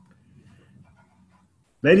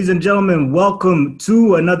Ladies and gentlemen, welcome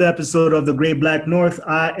to another episode of The Great Black North.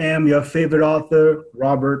 I am your favorite author,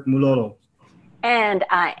 Robert Mulolo. And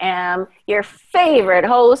I am your favorite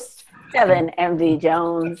host, Devin MD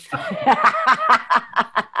Jones.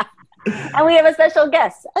 And we have a special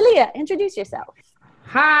guest. Aaliyah, introduce yourself.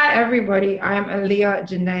 Hi, everybody. I'm Aaliyah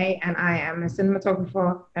Janae, and I am a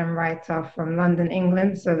cinematographer and writer from London,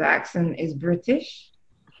 England. So the accent is British.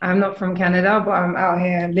 I'm not from Canada, but I'm out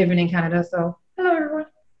here living in Canada. So hello, everyone.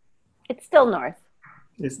 It's still North.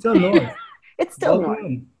 It's still North. It's still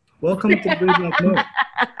Welcome. North. Welcome to Great Black North.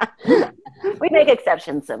 We make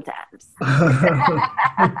exceptions sometimes.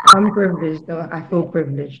 I'm privileged, though. I feel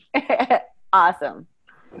privileged. Awesome.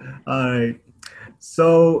 All right.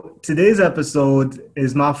 So today's episode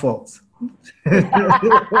is my fault.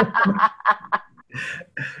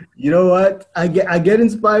 You know what? I get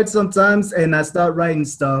inspired sometimes and I start writing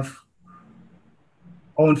stuff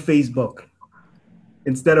on Facebook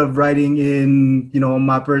instead of writing in,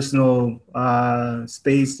 my personal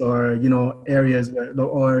space or, areas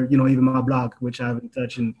or, even my blog, which I haven't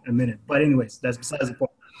touched in a minute. But anyways, that's besides the point.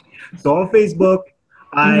 So on Facebook,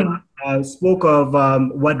 I spoke of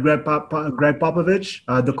what Greg Popovich,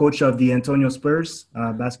 the coach of the Antonio Spurs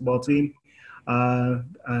basketball team,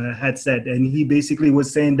 had said. And he basically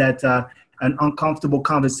was saying that an uncomfortable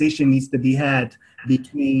conversation needs to be had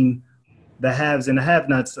between the haves and the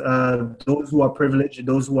have-nots, those who are privileged and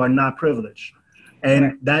those who are not privileged.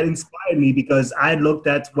 And that inspired me because I looked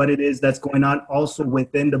at what it is that's going on also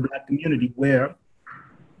within the Black community where,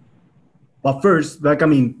 but first,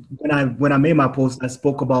 when I made my post, I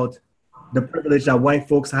spoke about the privilege that white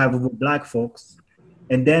folks have over Black folks.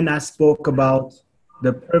 And then I spoke about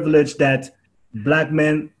the privilege that Black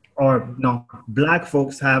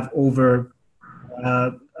folks have over,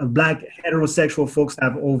 Black heterosexual folks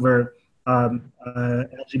have over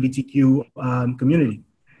LGBTQ community.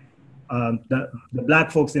 The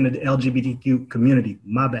Black folks in the LGBTQ community,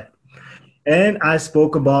 my bad. And I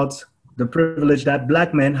spoke about the privilege that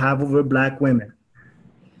Black men have over Black women.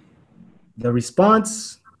 The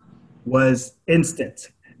response was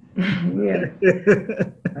instant. Yeah.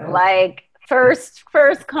 Like, first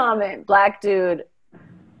comment, Black dude,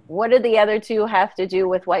 what did the other two have to do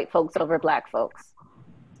with white folks over Black folks?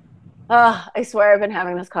 I swear I've been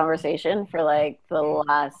having this conversation for like the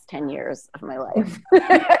last 10 years of my life.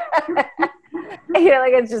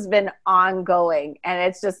 It's just been ongoing. And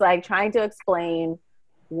it's just like trying to explain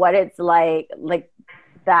what it's like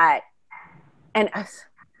that. And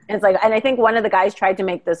it's like, and I think one of the guys tried to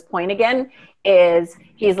make this point again is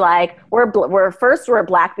he's like, we're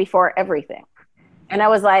Black before everything. And I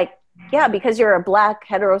was like, yeah, because you're a Black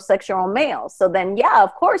heterosexual male. So then, yeah,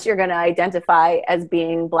 of course you're going to identify as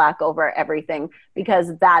being Black over everything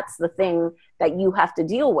because that's the thing that you have to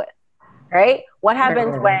deal with, right? What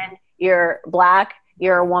happens when you're Black,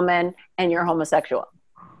 you're a woman, and you're homosexual?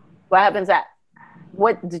 What happens that?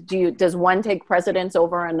 Does one take precedence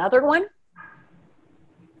over another one?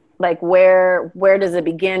 Like where does it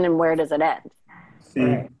begin and where does it end?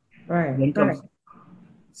 Right. When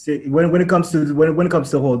it comes to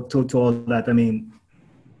all that,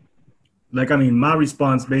 my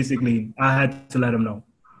response basically, I had to let them know.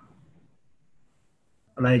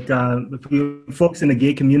 Like folks in the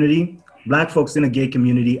gay community, Black folks in the gay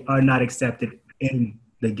community are not accepted in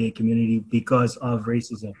the gay community because of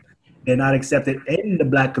racism. They're not accepted in the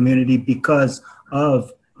Black community because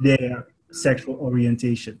of their sexual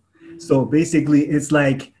orientation. So basically, it's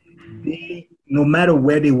like no matter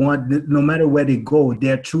where they go,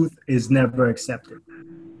 their truth is never accepted,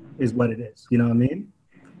 is what it is. You know what I mean?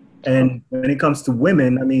 And when it comes to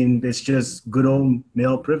women, it's just good old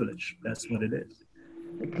male privilege. That's what it is.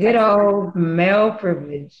 Good old male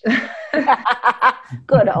privilege.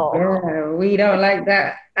 Good old. Yeah, we don't like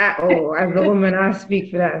that at all. As a woman, I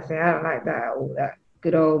speak for that. I say I don't like that at all. That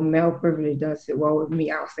good old male privilege does sit well with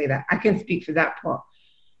me. I'll say that. I can speak for that part.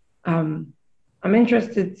 I'm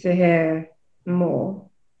interested to hear more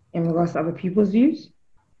in regards to other people's views.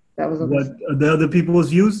 That was what the other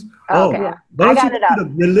people's views. Okay. Yeah. I got it up.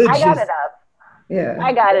 Yeah,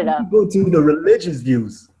 I got it up. Go to the religious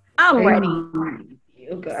views. I'm ready.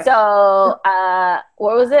 Okay. So,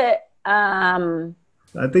 what was it? I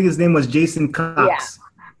think his name was Jason Cox. Yeah.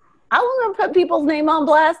 I was gonna put people's name on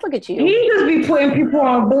blast. Look at you. He just be putting people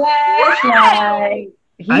on blast. Right.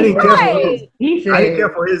 I didn't care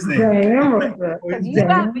for his name. Because you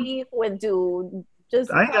got beef with dude.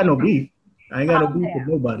 I ain't got no beef. I ain't got no beef with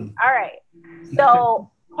nobody. All right.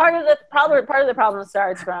 So part of the problem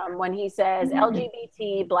starts from when he says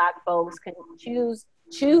LGBT Black folks can choose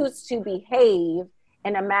to behave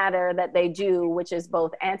in a matter that they do, which is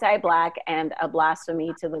both anti-Black and a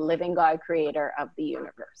blasphemy to the living God creator of the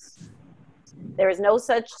universe. There is no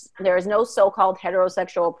so-called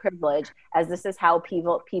heterosexual privilege, as this is how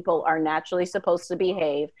people are naturally supposed to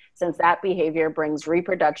behave, since that behavior brings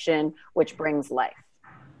reproduction, which brings life.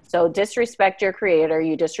 So disrespect your creator,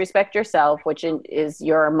 you disrespect yourself, which is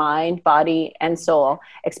your mind, body, and soul,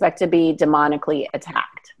 expect to be demonically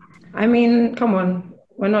attacked. I mean, come on,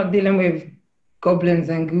 we're not dealing with goblins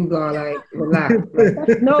and Google, like, relax.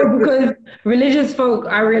 Like, no, because religious folk,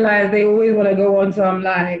 I realize they always want to go on some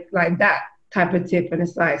like that type of tip, and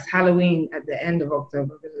it's like it's Halloween at the end of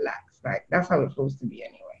October. Relax, like that's how it's supposed to be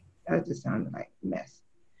anyway. That just sounded like a mess.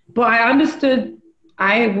 But I understood.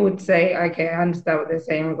 I would say, okay, I understand what they're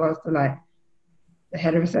saying in regards to like the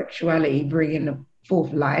heterosexuality bringing the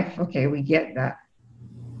fourth life. Okay, we get that.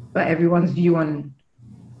 But everyone's view on,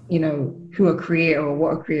 you know, who a creator or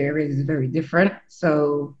what a creator is very different.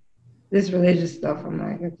 So this religious stuff, I'm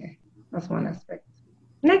like, okay, that's one aspect.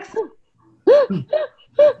 Next.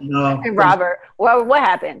 No. Hey, Robert, what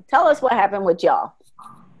happened? Tell us what happened with y'all.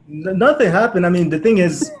 Nothing happened. I mean, the thing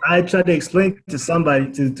is, I tried to explain to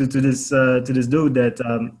somebody, to this dude,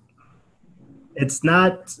 that it's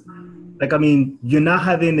not like, I mean, you're not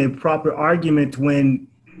having a proper argument when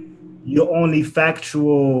your only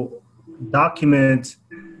factual document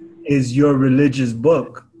is your religious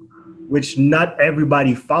book, which not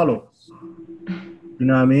everybody follows. You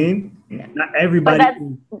know what I mean? Not everybody.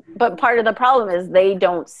 But part of the problem is they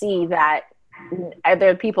don't see that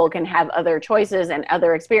other people can have other choices and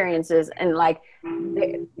other experiences, and like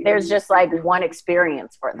there's just like one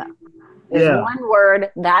experience for them. There's one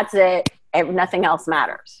word, that's it. Nothing else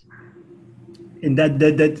matters. And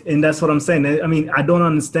that's what I'm saying. I mean, I don't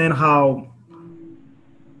understand how.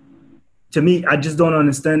 To me, I just don't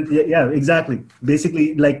understand. Yeah, exactly.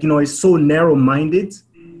 Basically, like, you know, it's so narrow-minded.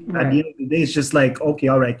 Right. At the end of the day, it's just like, okay,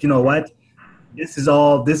 all right, you know what? This is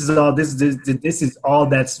all that's real.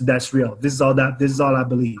 This is all I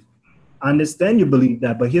believe. I understand you believe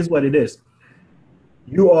that, but here's what it is.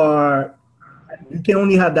 You can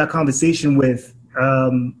only have that conversation with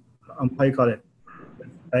how you call it?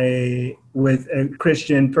 With a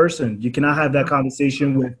Christian person. You cannot have that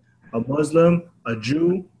conversation with a Muslim, a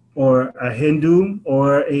Jew, or a Hindu,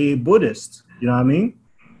 or a Buddhist. You know what I mean?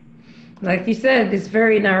 Like you said, it's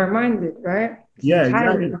very narrow-minded, right? It's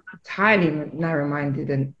entirely narrow-minded,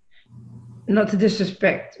 and not to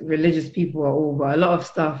disrespect religious people at all, but a lot of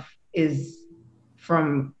stuff is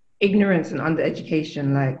from ignorance and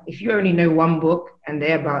undereducation. Like, if you only know one book and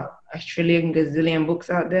there are about a trillion gazillion books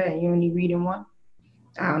out there and you're only reading one,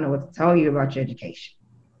 I don't know what to tell you about your education.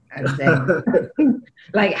 And then,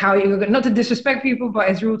 like, how you're not to disrespect people, but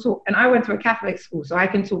it's real talk. And I went to a Catholic school, so I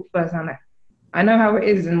can talk firsthand. Like, I know how it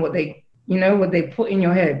is and what they put in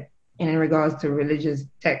your head in regards to religious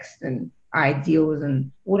texts and ideals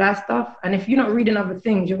and all that stuff. And if you're not reading other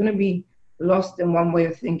things, you're going to be lost in one way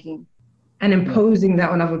of thinking and imposing that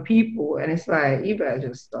on other people. And it's like, you better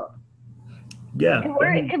just stop. Yeah.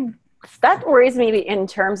 That worries me in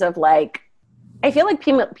terms of, like, I feel like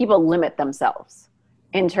people limit themselves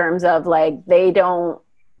in terms of, like, they don't,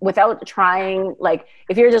 without trying, like,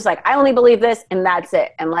 if you're just like, I only believe this and that's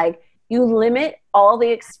it. And, like, you limit all the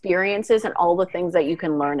experiences and all the things that you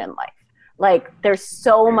can learn in life. Like, there's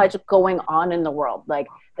so much going on in the world. Like,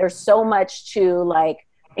 there's so much to, like,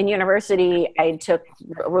 in university, I took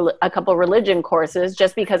a couple religion courses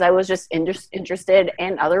just because I was just interested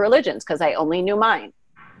in other religions because I only knew mine,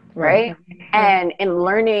 right? And in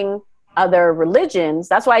learning other religions,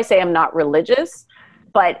 that's why I say I'm not religious,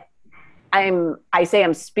 but I say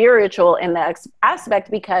I'm spiritual in that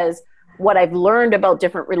aspect, because what I've learned about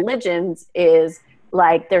different religions is,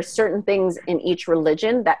 like, there's certain things in each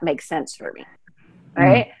religion that make sense for me,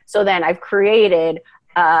 right? So then I've created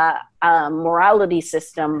a morality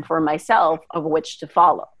system for myself of which to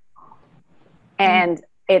follow. And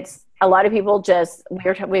it's a lot of people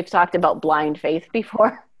we've talked about blind faith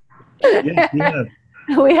before. Yeah.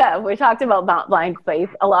 We talked about blind faith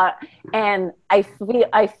a lot. And I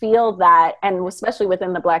feel that, and especially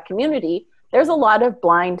within the Black community, there's a lot of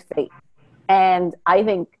blind faith. And I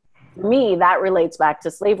think, for me, that relates back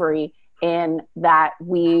to slavery, in that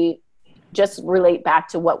we just relate back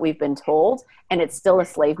to what we've been told, and it's still a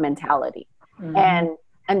slave mentality. And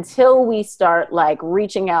until we start, like,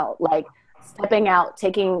 reaching out, like stepping out,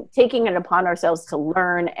 taking it upon ourselves to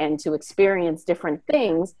learn and to experience different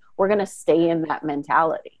things, we're going to stay in that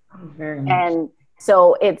mentality. Very much. And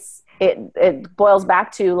so it boils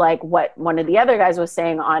back to, like, what one of the other guys was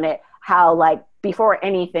saying on it, how, like, before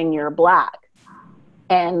anything, you're Black.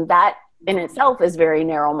 And that in itself is very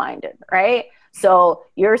narrow-minded, right? So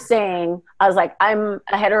you're saying, I was like, I'm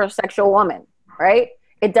a heterosexual woman, right?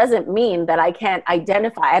 It doesn't mean that I can't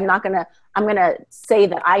identify. I'm gonna say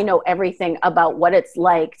that I know everything about what it's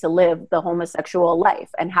like to live the homosexual life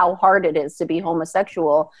and how hard it is to be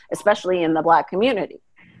homosexual, especially in the Black community,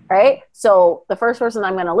 right? So the first person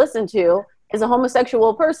I'm gonna listen to is a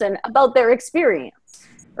homosexual person about their experience,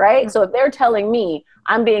 right? So if they're telling me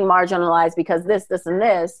I'm being marginalized because this, and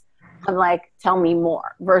this, I'm like, tell me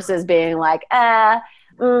more, versus being like,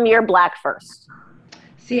 you're Black first.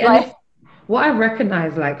 See, and what I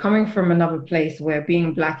recognize, like coming from another place where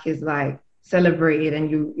being Black is like celebrated and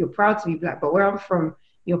you're proud to be Black, but where I'm from,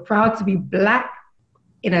 you're proud to be Black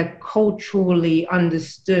in a culturally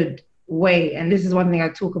understood way. And this is one thing I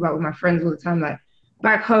talk about with my friends all the time. Like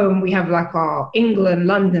back home, we have like our England,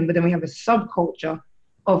 London, but then we have a subculture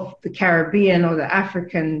of the Caribbean or the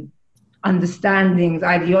African understandings,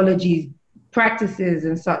 ideologies, practices,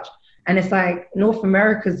 and such. And it's like North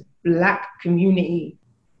America's Black community.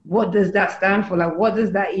 What does that stand for? Like, what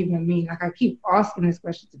does that even mean? Like, I keep asking this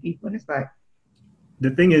question to people, and it's like, the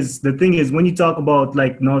thing is, when you talk about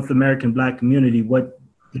like North American Black community,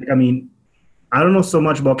 I don't know so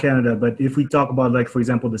much about Canada, but if we talk about like, for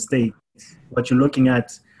example, the States, what you're looking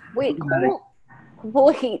at. Wait.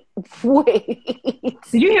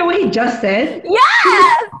 did you hear what he just said?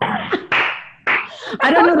 Yes!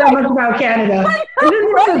 I don't know that much about Canada.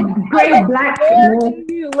 Isn't this a great Black community?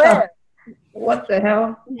 Do you live? What the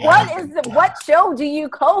hell? What show do you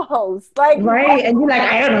co-host? Like, right? what? And you're like,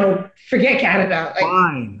 I don't know, forget Canada.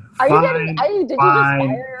 Like, Did you just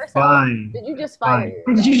fire yourself? Did you just fire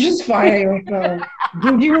yourself? Did you just fire yourself?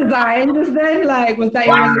 Did you resign just then? Like, was that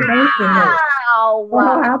your resignation? Wow.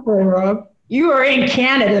 What happened, Rob? You were in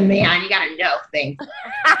Canada, man. You gotta know things.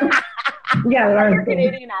 You gotta learn your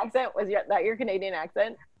Canadian accent? Was that your Canadian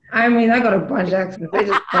accent? I mean, I got a bunch of accents. They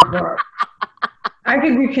just pop up. I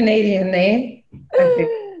could be Canadian, eh?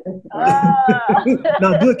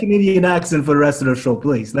 Now do a Canadian accent for the rest of the show,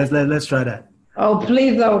 please. Let's try that. Oh,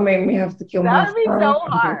 please don't make me have to kill myself. That would be so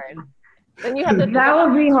hard. Then you have to. That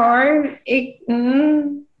would be hard. It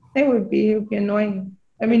would be annoying.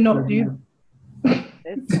 Let me not do.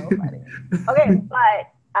 It's so funny. Okay,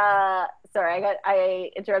 but sorry,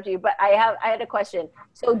 I interrupted you, but I had a question.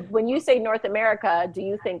 So when you say North America, do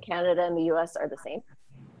you think Canada and the US are the same?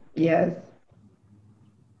 Yes.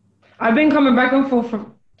 I've been coming back and forth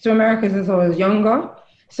to America since I was younger.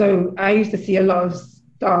 So I used to see a lot of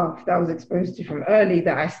stuff that I was exposed to from early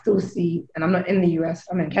that I still see, and I'm not in the US,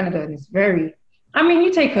 I'm in Canada, and it's very, I mean,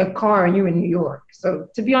 you take a car and you're in New York. So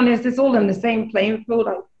to be honest, it's all in the same playing field,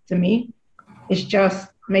 like, to me. It's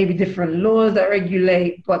just maybe different laws that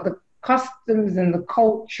regulate, but the customs and the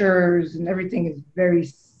cultures and everything is very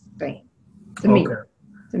same to me.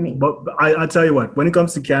 To me. But I'll tell you what, when it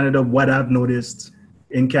comes to Canada, what I've noticed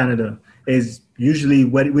in Canada is usually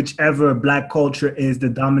whichever Black culture is the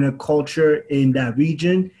dominant culture in that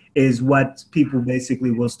region is what people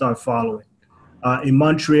basically will start following. In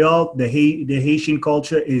Montreal, the Haitian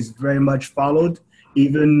culture is very much followed.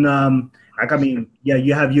 Even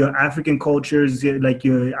you have your African cultures, like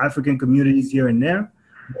your African communities here and there.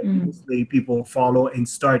 Mostly people follow and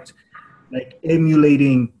start like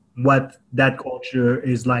emulating what that culture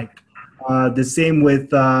is like. The same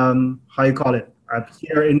with how you call it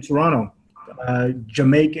here in Toronto,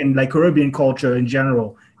 Jamaican, like Caribbean culture in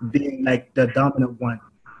general being like the dominant one.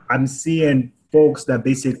 I'm seeing folks that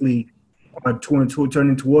basically are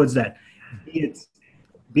turning towards that.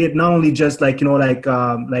 Be it not only just like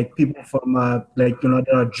like people from that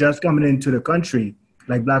are just coming into the country,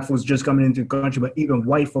 like Black folks just coming into the country, but even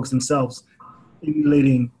white folks themselves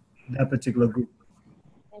emulating that particular group.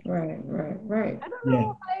 Right. I don't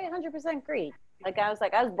know if I 100% agree. Like I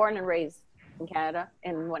was born and raised in Canada,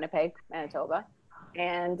 in Winnipeg, Manitoba.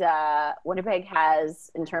 And Winnipeg has,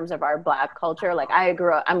 in terms of our Black culture, like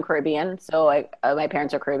I'm Caribbean, so my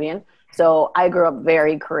parents are Caribbean. So I grew up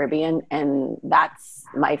very Caribbean, and that's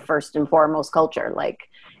my first and foremost culture. Like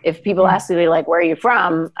if people ask me like, where are you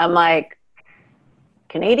from? I'm like,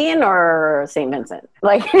 Canadian or St. Vincent?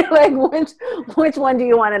 Like which one do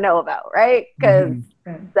you want to know about, right? Because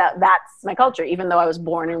that's my culture, even though I was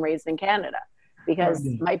born and raised in Canada, because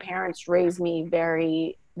my parents raised me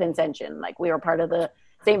very Vincentian. Like we were part of the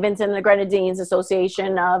St. Vincent and the Grenadines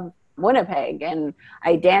Association of Winnipeg, and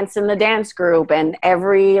I danced in the dance group, and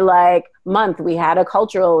every month we had a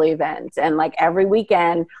cultural event, and every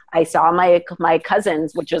weekend I saw my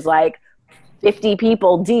cousins, which was 50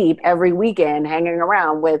 people deep every weekend hanging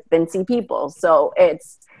around with Vincy people. So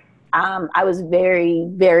it's I was very,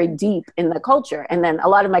 very deep in the culture. And then a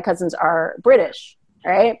lot of my cousins are British,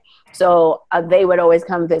 right? So they would always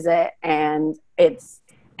come visit, and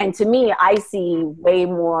to me, I see way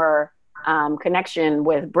more connection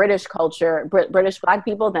with British culture, British Black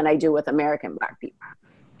people than I do with American Black people.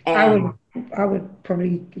 And I would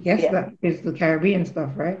probably guess that is the Caribbean stuff,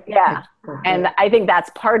 right? Yeah. And I think that's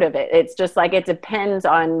part of it. It's just like, it depends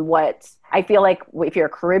on what I feel like. If you're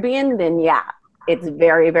Caribbean, then yeah, it's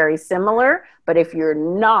very, very similar. But if you're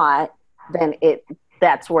not, then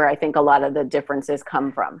that's where I think a lot of the differences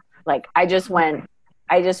come from. Like I just went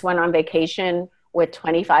on vacation with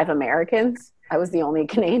 25 Americans. I was the only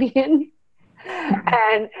Canadian.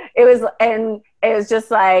 And it was just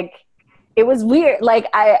like, it was weird. Like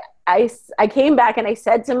I came back and I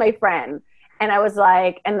said to my friend, and I was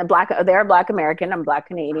like, and they're Black American, I'm Black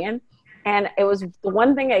Canadian. And it was the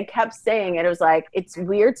one thing I kept saying, and it was like, it's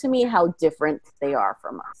weird to me how different they are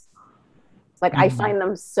from us. Like I find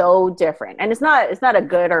them so different. And it's not a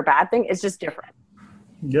good or bad thing. It's just different.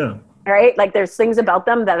 Yeah. Right? Like there's things about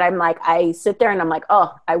them that I'm like, I sit there and I'm like,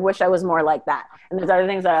 oh, I wish I was more like that. And there's other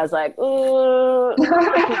things that I was like, ooh,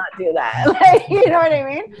 let's not do that. Like, you know what I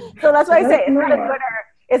mean? So that's why I say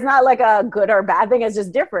it's not like a good or bad thing. It's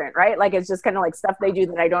just different, right? Like it's just kind of like stuff they do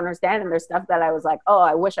that I don't understand. And there's stuff that I was like, oh,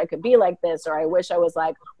 I wish I could be like this, or I wish I was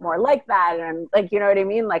like more like that. And like, you know what I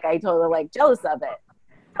mean? Like I totally like jealous of it.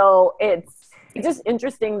 So it's just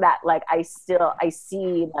interesting that like I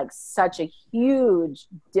see like such a huge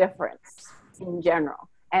difference in general,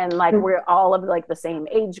 and like we're all of like the same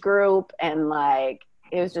age group, and like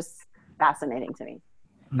it was just fascinating to me.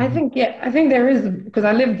 I think there is, because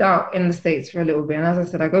I lived out in the States for a little bit, and as I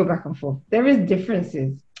said, I go back and forth. There is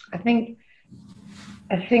differences. I think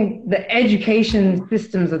the education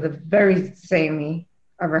systems are the very samey.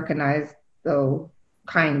 I recognize, though,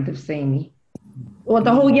 kind of samey. Well,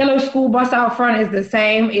 the whole yellow school bus out front is the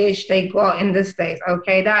same-ish they got in the States.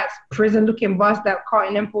 Okay, that's prison-looking bus that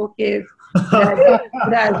carting them poor kids.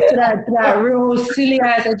 that real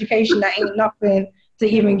silly-ass education that ain't nothing to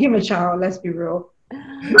even give a child. Let's be real.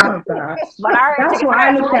 But that's what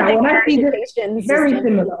I look at when I see this. Very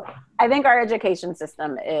similar. I think our education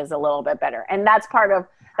system is a little bit better, and that's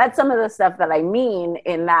some of the stuff that I mean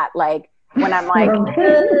in that, like when I'm like,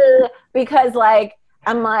 because like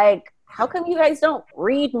I'm like, how come you guys don't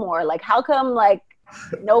read more? Like, how come like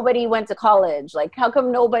nobody went to college? Like, how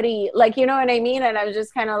come nobody, like, you know what I mean? And I was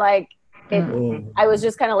just kind of like, I was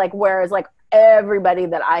just kind of like, whereas like everybody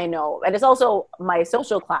that I know, and it's also my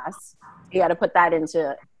social class, you got to put that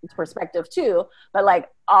into perspective too. But like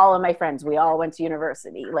all of my friends, we all went to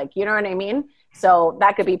university, like, you know what I mean? So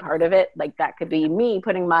that could be part of it. Like that could be me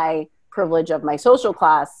putting my privilege of my social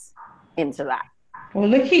class into that. Well,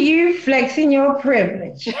 look at you flexing your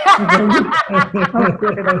privilege. But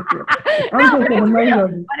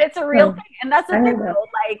it's a real thing. And that's the thing though,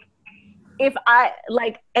 like if I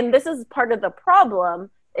like, and this is part of the problem,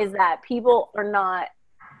 is that people are not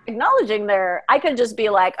acknowledging I could just be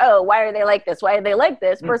like, oh, why are they like this? Why are they like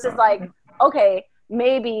this? Versus like, okay,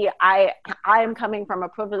 maybe I'm coming from a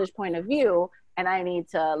privileged point of view, and I need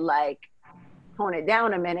to like tone it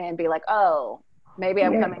down a minute and be like, oh, maybe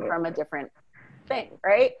I'm coming from a different thing,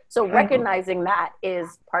 right? So recognizing that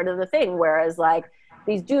is part of the thing. Whereas like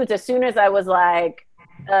these dudes, as soon as I was like,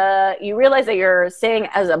 you realize that you're saying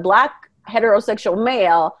as a Black heterosexual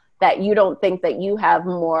male that you don't think that you have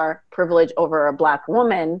more privilege over a Black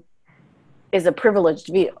woman is a privileged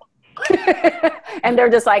view. And they're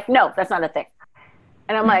just like, no, that's not a thing.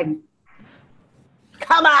 And I'm like,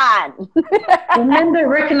 come on. And men don't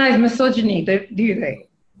recognize misogyny, do they?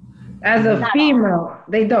 As a female,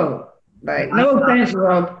 they don't. Like, no offense,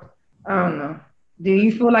 Rob. I don't know. Do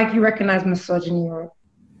you feel like you recognize misogyny, Rob?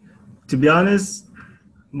 To be honest,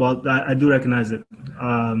 well, I do recognize it.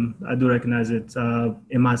 I do recognize it.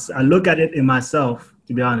 I look at it in myself,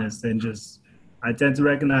 to be honest, and just I tend to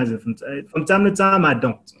recognize it from time to time. I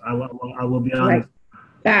don't. I will be honest. Like,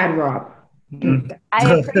 bad, Rob. Mm-hmm.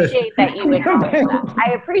 I appreciate that you acknowledge that.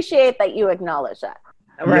 I appreciate that you acknowledge that.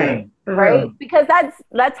 Right. Yeah. Right. Because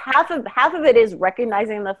that's half of it is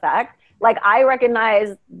recognizing the fact. Like I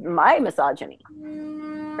recognize my misogyny.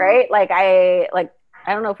 Right. Like I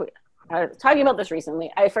don't know if I was talking about this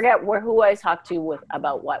recently. I forget who I talked to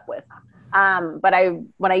about what with. But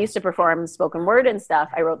when I used to perform spoken word and stuff,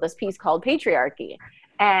 I wrote this piece called Patriarchy.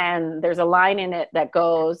 And there's a line in it that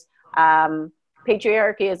goes,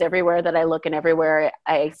 patriarchy is everywhere that I look and everywhere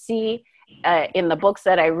I see, in the books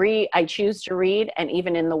that I choose to read, and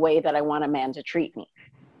even in the way that I want a man to treat me.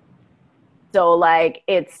 So like,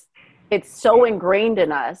 it's so ingrained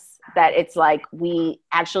in us that it's like, we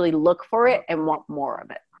actually look for it and want more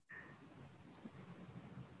of it.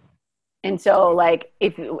 And so, like,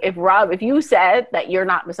 if Rob, if you said that you're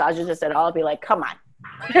not misogynist at all, I'd be like, come on.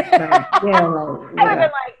 Like, yeah, like, I would have been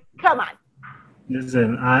like, come on.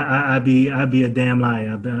 Listen, I'd be a damn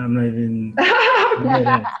liar. I'm not even. I know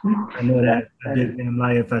that. I know that. I'd be a damn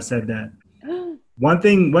liar if I said that. One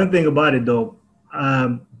thing about it though,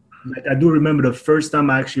 like I do remember the first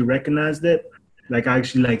time I actually recognized it, like I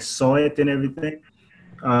actually like saw it and everything.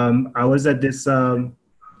 I was at this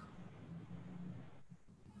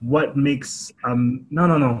what makes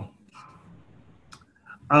no.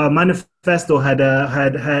 Manifesto had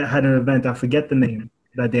an event. I forget the name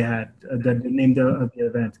that they had, the name of the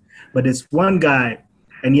event. But it's one guy,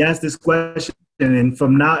 and he asked this question, and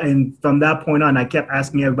from that point on, I kept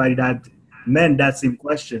asking everybody that same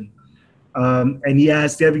question. And he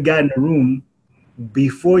asked every guy in the room,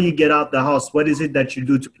 before you get out the house, what is it that you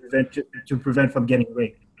do to prevent from getting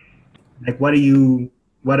raped? Like, what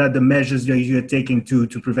are the measures that you're taking to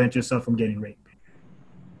prevent yourself from getting raped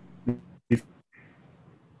before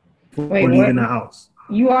leaving the house?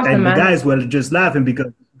 You asked and the guys were just laughing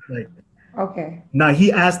because, like, okay. Now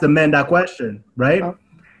he asked the men that question, right? Oh.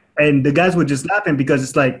 And the guys were just laughing because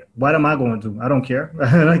it's like, what am I going to do? I don't care.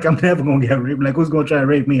 Like, I'm never going to get raped. Like, who's going to try to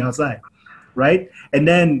rape me outside, right? And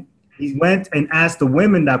then he went and asked the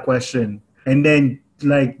women that question, and then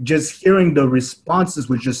like just hearing the responses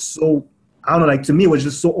was just so, I don't know, like to me it was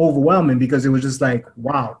just so overwhelming because it was just like,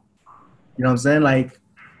 wow, you know what I'm saying? Like,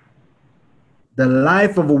 the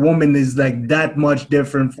life of a woman is like that much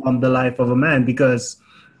different from the life of a man because,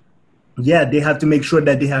 yeah, they have to make sure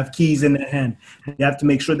that they have keys in their hand. They have to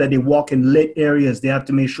make sure that they walk in lit areas. They have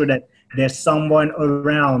to make sure that there's someone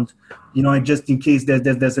around, you know, just in case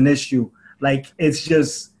there's an issue. Like, it's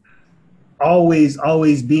just always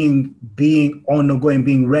being on the go and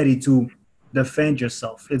being ready to defend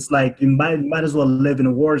yourself. It's like you might as well live in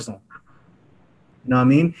a war zone. You know what I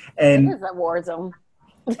mean? And it is a war zone.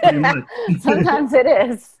 pretty much. Sometimes it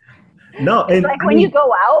is. No, it's and like when you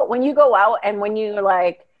go out and when you're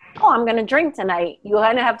like, oh, I'm gonna drink tonight, you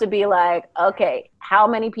kind of have to be like, okay, how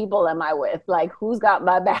many people am I with? Like, who's got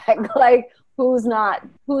my back? Like, who's not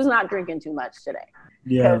drinking too much today?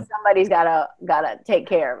 Yeah, because somebody's gotta take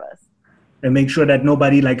care of us. And make sure that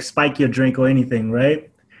nobody like spike your drink or anything, right?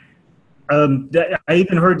 I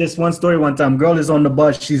even heard this one story one time. Girl is on the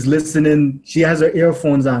bus, she's listening, she has her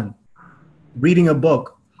earphones on, reading a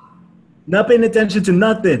book, not paying attention to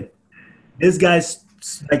nothing. This guy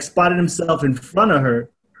like spotted himself in front of her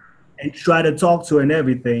and tried to talk to her and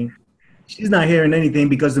everything. She's not hearing anything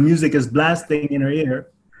because the music is blasting in her ear,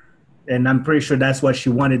 and I'm pretty sure that's what she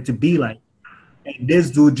wanted to be like. And this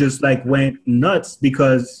dude just like went nuts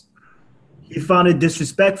because he found it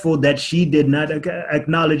disrespectful that she did not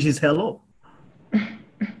acknowledge his hello.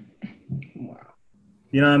 Wow.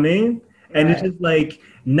 You know what I mean? And Right. it's just like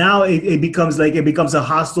now it becomes a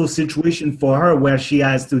hostile situation for her where she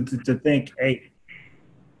has to think, hey,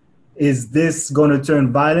 is this going to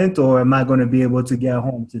turn violent or am I going to be able to get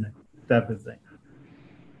home tonight? Type of thing.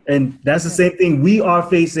 And that's the same thing we are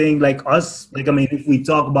facing, like us. Like, I mean, if we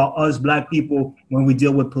talk about us black people when we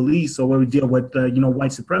deal with police or when we deal with,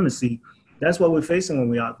 white supremacy, that's what we're facing when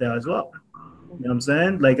we're out there as well. You know what I'm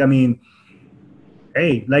saying? Like, I mean,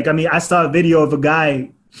 hey, like, I mean, I saw a video of a guy,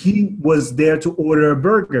 he was there to order a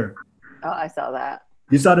burger. Oh, I saw that.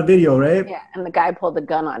 You saw the video, right? Yeah, and the guy pulled the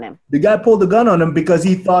gun on him. The guy pulled the gun on him because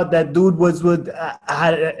he thought that dude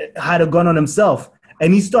had a gun on himself.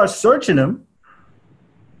 And he starts searching him.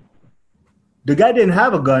 The guy didn't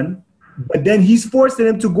have a gun, but then he's forcing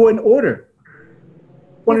him to go and order.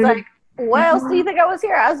 He's like, why else do you think I was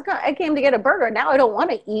here? I came to get a burger. Now I don't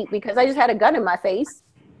want to eat because I just had a gun in my face.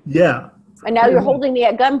 Yeah. And now you're holding me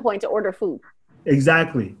at gunpoint to order food.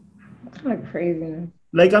 Exactly. That's like craziness.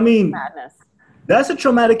 Like, I mean, Madness. That's a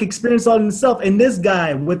traumatic experience all in itself. And this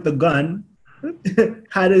guy with the gun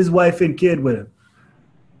had his wife and kid with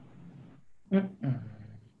him.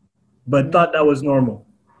 But thought that was normal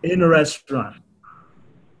in a restaurant.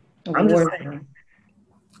 I'm just saying,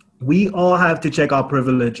 we all have to check our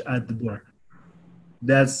privilege at the door.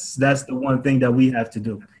 That's the one thing that we have to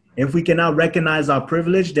do. If we cannot recognize our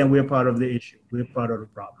privilege, then we're part of the issue. We're part of the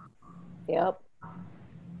problem. Yep.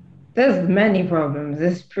 There's many problems.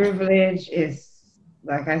 This privilege is,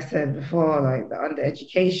 like I said before, like the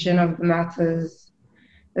undereducation of the matters.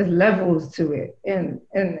 There's levels to it, and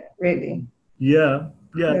really. Yeah,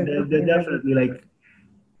 they're definitely like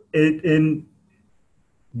it in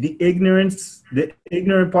the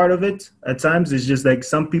ignorant part of it. At times, is just like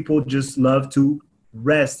some people just love to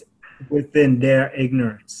rest within their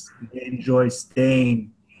ignorance. They enjoy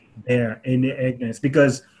staying there in their ignorance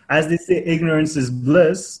because, as they say, ignorance is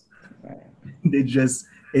bliss. They just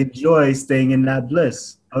enjoy staying in that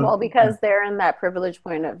bliss. Well, because they're in that privileged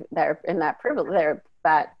point of they're in that privilege, they're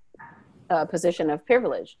that position of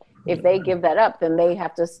privilege. If they give that up, then they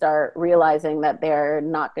have to start realizing that they're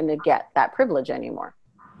not going to get that privilege anymore.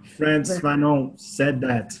 Frantz Fanon said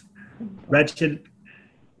that wretched,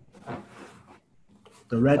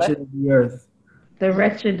 the wretched of the earth. The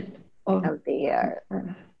wretched of the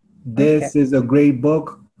earth. This is a great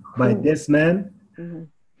book by this man,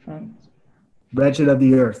 Wretched of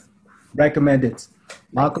the Earth. Recommend it.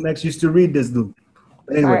 Malcolm X used to read this dude.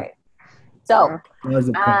 But anyway. All right. So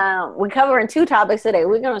we're covering 2 topics today.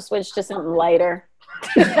 We're going to switch to something lighter.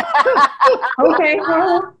 Okay,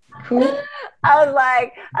 cool. I was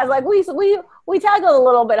like, we tackled a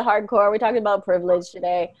little bit hardcore. We're talking about privilege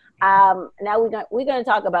today. Now we're going to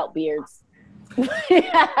talk about beards.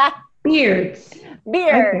 Beards.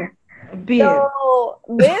 Beard. Okay. Beard. So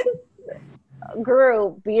this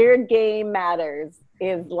group, Beard Game Matters,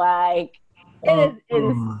 is like, it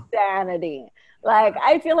is insanity. Like,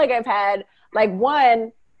 I feel like I've had, like,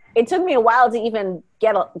 one, it took me a while to even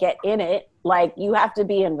get in it. Like, you have to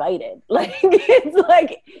be invited. Like,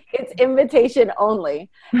 it's invitation only.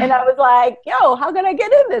 And I was like, yo, how can I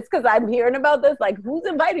get in this? Because I'm hearing about this. Like, who's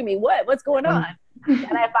inviting me? What's going on?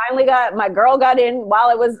 And I finally my girl got in while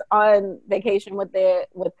I was on vacation with the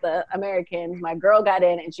Americans. My girl got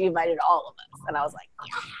in and she invited all of us. And I was like,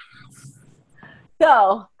 yes.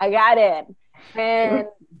 So I got in. And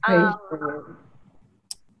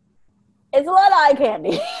it's a lot of eye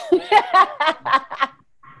candy.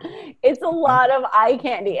 It's a lot of eye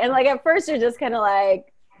candy. And like at first you're just kind of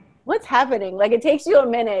like, what's happening? Like it takes you a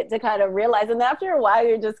minute to kind of realize. And after a while,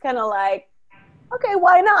 you're just kind of like, okay,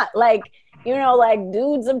 why not? Like, you know, like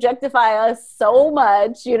dudes objectify us so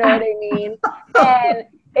much, you know what I mean? And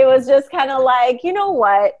it was just kind of like, you know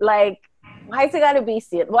what? Like, why is it got to be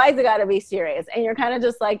serious? Why is it got to be serious? And you're kind of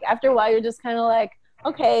just like, after a while, you're just kind of like,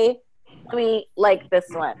 okay, let me like this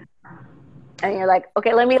one. And you're like,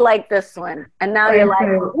 okay, let me like this one. And now you're like,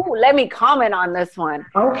 ooh, let me comment on this one.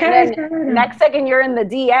 Okay. And then next second, you're in the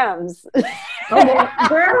DMs.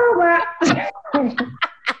 Girl,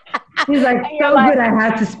 he's like, so like, good I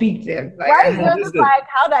had to speak to him. Like, right? You're just like,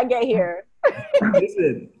 how'd I get here?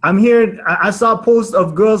 Listen, I'm here. I saw posts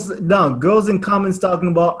of girls in comments talking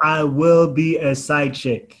about, I will be a side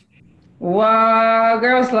chick. Whoa,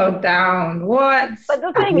 girl, slow down. What? But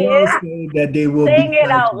the thing is, that they will saying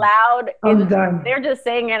it out loud, they're just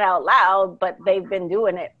saying it out loud, but they've been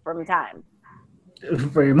doing it from time.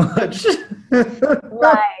 Very much.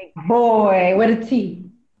 Like, boy, what a T.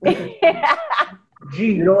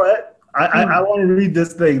 You know what? I want to read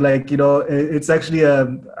this thing. Like, you know, it's actually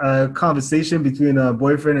a conversation between a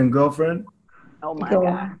boyfriend and girlfriend. Oh my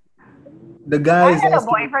God. The guy if I had a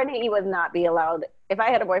boyfriend, he would not be allowed. If I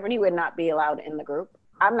had a boyfriend, he would not be allowed in the group.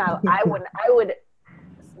 But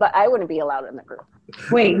I wouldn't be allowed in the group.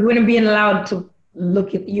 Wait, you wouldn't be allowed to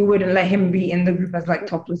look at, you wouldn't let him be in the group as like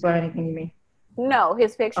topless or anything, you mean? No,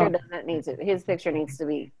 his picture his picture needs to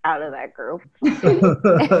be out of that group.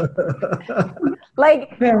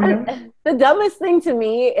 Like, the dumbest thing to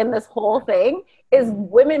me in this whole thing is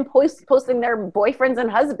women posting their boyfriends and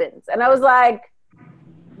husbands. And I was like,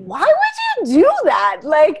 why would you do that?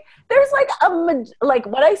 Like, there's like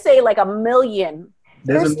what I say, like a million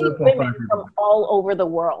thirsty women from all over the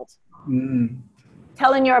world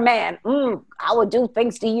telling your man, I would do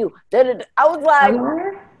things to you. I was like,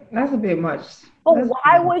 that's a bit much. But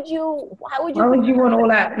why would you want all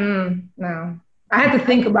that? No. I had to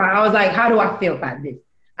think about it. I was like, how do I feel about this?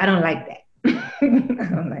 I don't like that. I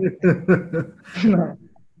don't like that. No.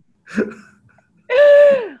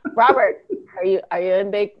 Robert, are you in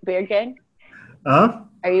Beard Gang? Huh?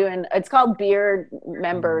 Are you in? It's called Beard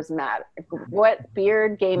Members Matter. What?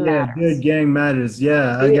 Beard Game Matters. Beard Gang Matters.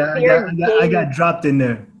 Yeah, I got dropped in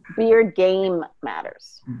there. Beard Game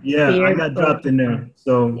Matters. Yeah, I got dropped in there.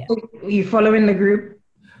 So you following the group?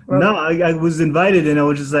 No, I was invited and I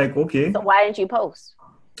was just like, okay. So why didn't you post?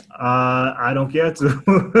 I don't care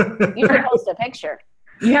to. You should post a picture.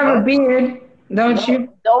 You have a beard, don't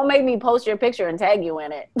you? Don't make me post your picture and tag you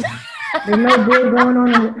in it. There's no beard going on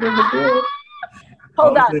in the beard.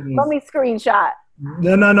 Hold on, let me screenshot.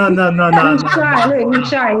 No. He's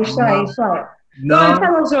shy. Look, he's shy. No,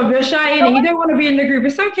 tell us so. If you're shy and you don't want to be in the group,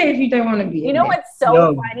 it's okay if you don't want to be. You know what's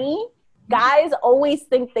so funny? Guys always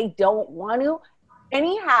think they don't want to.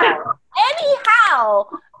 Anyhow,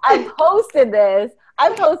 I posted this.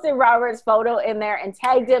 I posted Robert's photo in there and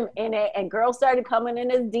tagged him in it, and girls started coming in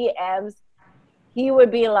his DMs. He would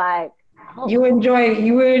be like, oh. You will enjoy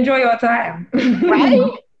your time. Right?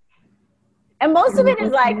 And most of it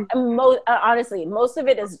is like, honestly, most of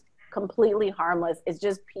it is completely harmless. It's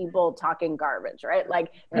just people talking garbage, right?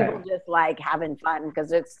 Like people just like having fun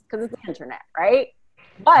because it's the internet, right?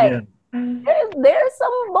 But there's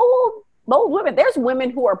some bold women. There's women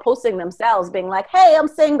who are posting themselves being like, hey, I'm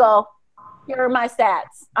single. Here are my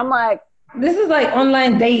stats. I'm like, this is like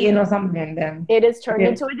online dating or something then. It is turned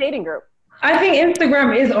into a dating group. I think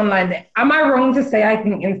Instagram is online. Am I wrong to say I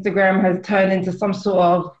think Instagram has turned into some sort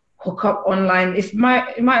of hookup online? It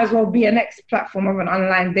might as well be a next platform of an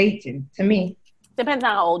online dating to me. Depends on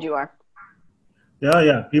how old you are.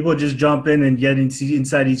 Yeah. People just jump in and get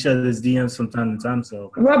inside each other's DMs from time to time.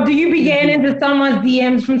 So, Rob, do you be getting into someone's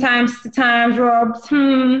DMs from time to time, Rob?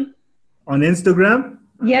 On Instagram?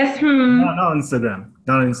 Yes. No, not on Instagram.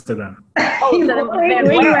 Not on Instagram. Oh, then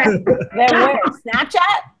where?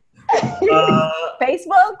 Snapchat?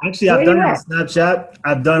 Facebook? Actually, I've done it on Snapchat.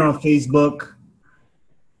 I've done it on Facebook.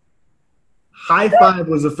 High Five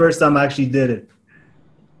was the first time I actually did it.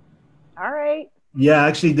 All right. Yeah, I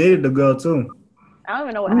actually dated the girl too. I don't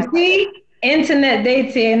even know what. You see, internet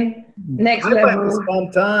dating next High level. Five was fun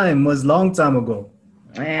time. Was long time ago.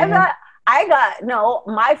 My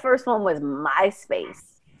first one was MySpace.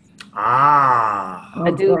 A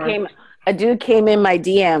dude came in my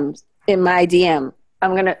DMs. In my DM.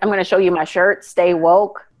 I'm gonna show you my shirt. Stay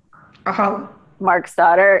woke. Mark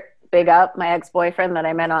Stoddard, big up, my ex-boyfriend that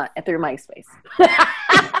I met through MySpace.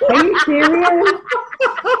 Are you serious?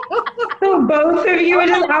 So both of you are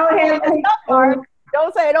just out here like, Mark.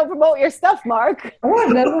 Don't say I don't promote your stuff, Mark.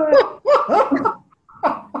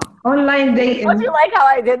 Online dating. Don't you like how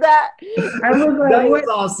I did that? I was like, that was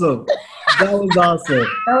awesome. That was awesome.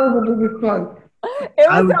 That was the biggest plug. It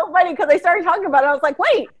was so funny because they started talking about it. I was like,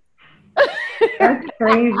 wait. That's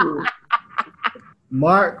crazy.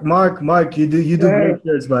 Mark, you do great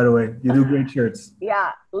shirts, by the way. You do great shirts.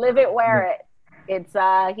 Yeah, live it, wear it. It's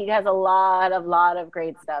he has a lot of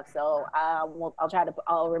great stuff. So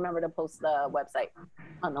I'll remember to post the website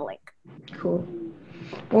on the link. Cool.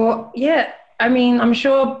 Well, yeah. I mean, I'm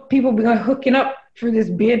sure people be hooking up through this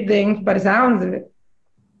beard thing by the sounds of it.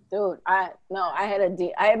 Dude, I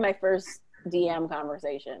had my first DM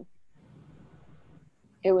conversation.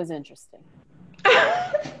 It was interesting.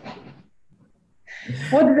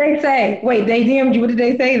 What did they say? Wait, they DM'd you. What did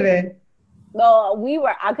they say then? No, we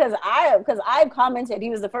were because I commented.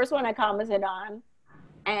 He was the first one I commented on,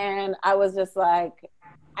 and I was just like,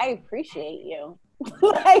 I appreciate you.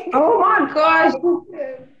 Like, oh my gosh.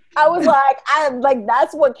 I was like,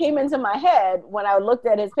 that's what came into my head when I looked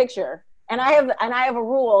at his picture. And I have a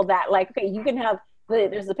rule that like, okay, you can have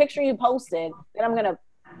there's the picture you posted, then I'm gonna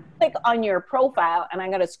click on your profile and I'm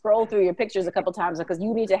gonna scroll through your pictures a couple times because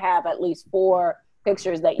you need to have at least 4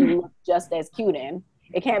 pictures that you look just as cute in.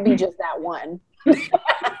 It can't be just that one.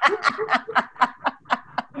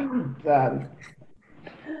 God.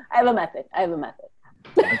 I have a method. I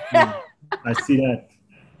see that.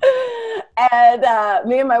 And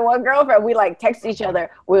me and my one girlfriend, we like text each other.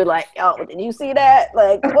 We were like, "Oh, did you see that?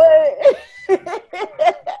 Like, what?"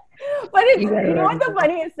 But you know what the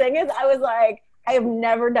funniest thing is? I was like, I have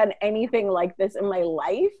never done anything like this in my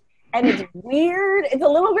life, and it's weird. It's a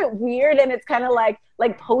little bit weird, and it's kind of like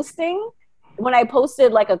posting. When I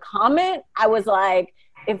posted like a comment, I was like,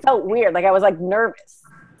 it felt weird. Like I was like nervous.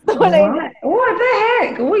 What the heck?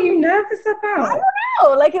 What are you nervous about? I don't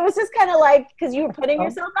know. Like it was just kind of like because you were putting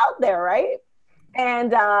yourself out there, right?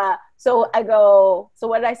 And so I go. So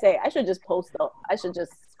what did I say? I should just post the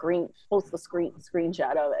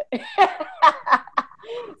screenshot of it.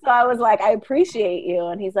 So I was like, I appreciate you,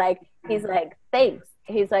 and he's like, thanks.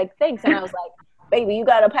 He's like, thanks, and I was like, baby, you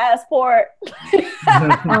got a passport?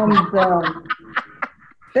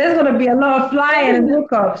 There's gonna be a lot of flying and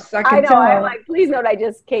hookups. I know. Tell. I'm like, please note, I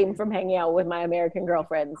just came from hanging out with my American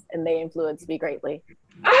girlfriends, and they influenced me greatly.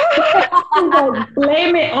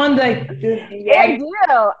 Blame it on the.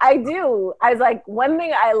 I do. I was like, one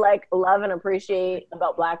thing I like, love, and appreciate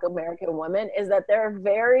about Black American women is that they're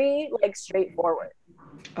very like straightforward.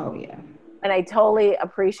 Oh yeah. And I totally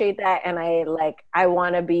appreciate that, and I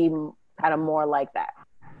want to be kind of more like that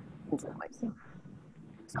in some ways.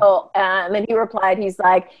 So, and then he replied, he's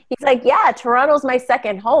like, yeah, Toronto's my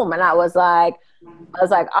second home. And I was like,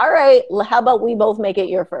 all right, how about we both make it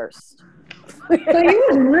your first? So you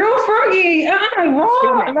was real froggy. I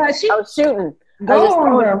was shooting.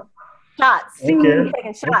 Shots. Okay.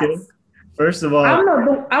 Taking shots. Okay. First of all,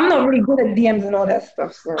 I'm not really good at DMs and all that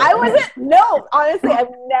stuff. So. I wasn't. No, honestly, I've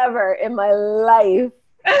never in my life.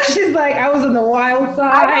 She's like, I was on the wild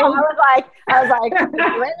side. I was like,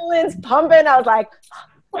 adrenaline's pumping. I was like.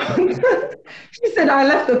 She said I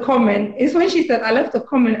left a comment. It's when she said I left a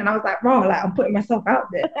comment and I was like, bro, like I'm putting myself out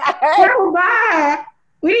there. Bye.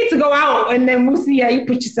 We need to go out and then we'll see how you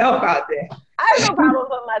put yourself out there. I have no problem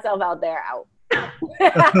putting myself out there out.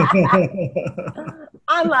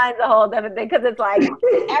 Online's a whole different thing because it's like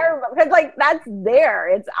because like that's there.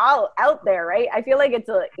 It's all out there, right? I feel like it's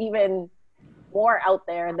even more out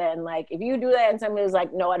there than like if you do that and somebody was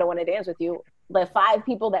like, no, I don't want to dance with you. The 5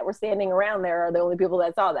 people that were standing around there are the only people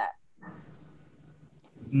that saw that.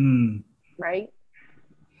 Right?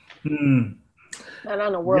 Not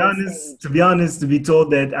on the world stage. To be honest, to be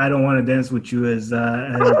told that I don't want to dance with you is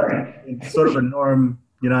sort of a norm.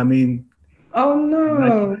 You know what I mean? Oh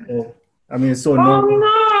no! I mean, it's so normal.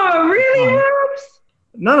 Oh no! Really helps?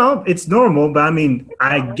 No, it's normal. But I mean,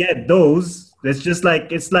 I get those. It's just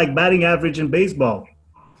like it's like batting average in baseball.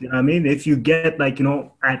 You know what I mean? If you get like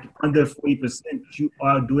at under 40%, you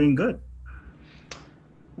are doing good.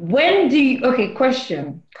 When do you? Okay,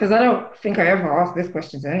 question. Because I don't think I ever asked this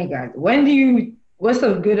question to any guys. What's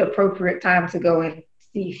a good appropriate time to go and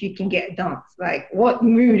see if you can get dumped? Like, what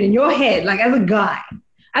mood in your head? Like, as a guy,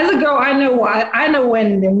 as a girl, I know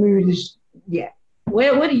when the mood is. Yeah.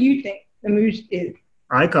 What do you think the mood is?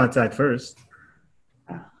 Eye contact first.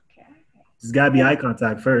 Okay. There's gotta be eye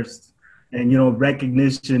contact first, and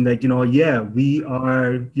recognition that we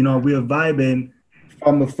are we're vibing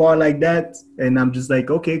from afar like that, and I'm just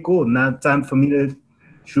like, okay, cool. Now time for me to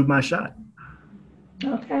shoot my shot.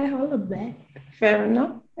 Okay, hold it back. Fair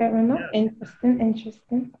enough. Yeah.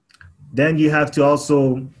 Interesting. Then you have to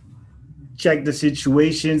also check the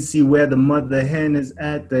situation, see where the mother hen is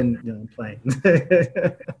at, then I'm playing.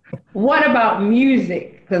 What about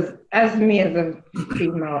music? Because as a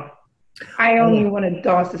female, I only want to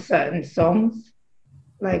dance to certain songs.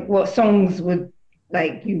 Like, what songs would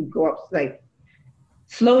you go up like?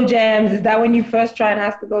 Slow jams, is that when you first try and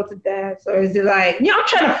ask to go to dance? Or is it like, I'm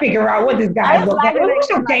trying to figure out what this guy is like. What's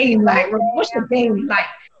your game like? What's your game like?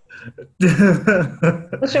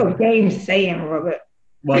 What's your game saying, Robert?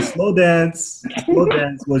 Well, slow dance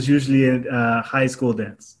was usually a high school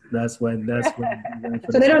dance. That's when.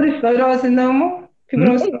 So they don't do slow dancing no more? People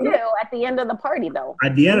don't do at the end of the party, though.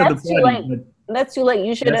 At the end of the party. That's too late.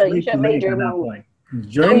 You should have made your move.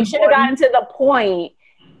 You should have gotten to the point.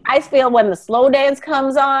 I feel when the slow dance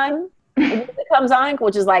comes on,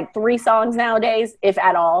 which is like 3 songs nowadays, if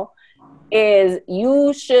at all, is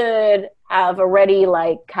you should have already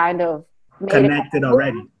kind of made connected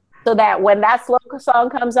already. So that when that slow song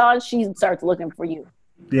comes on, she starts looking for you.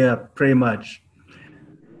 Yeah, pretty much.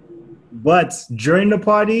 But during the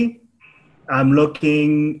party, I'm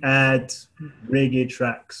looking at reggae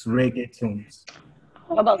tracks, reggae tunes.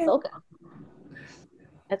 How about soca?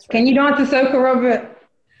 That's right. Can you dance to soca, Robert?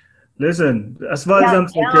 Listen, as far as I'm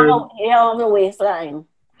concerned, on the waistline.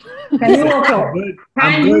 Can you walk up?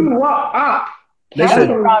 Can you walk up? Listen,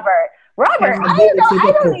 Robert, I'm good with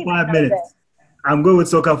soca for 5 minutes. I'm good with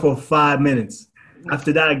soca for 5 minutes.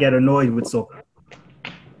 After that, I get annoyed with soca.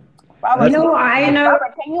 Robert,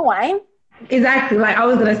 Robert, can you whine? Exactly. Like I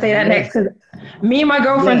was gonna say that next because me and my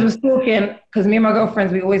girlfriends was talking. Because me and my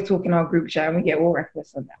girlfriends, we always talk in our group chat and we get all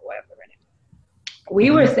reckless on that, whatever. We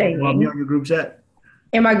were saying. Want me on your group chat?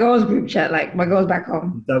 In my girls' group chat, like my girls back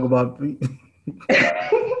home. Talk about.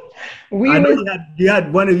 You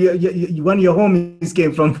had one of your homies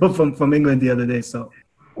came from England the other day. So.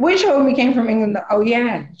 Which homie came from England? Oh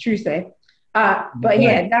yeah, true say. But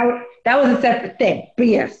yeah, that was a separate thing. But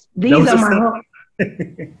yes, these are my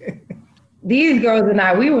these girls and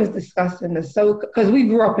I, we was discussing the soca because we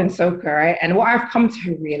grew up in soca, right? And what I've come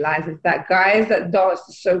to realize is that guys that dance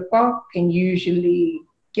to soca can usually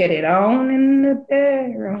get it on in the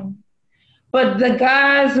bedroom. But the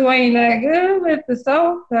guys who ain't that good with the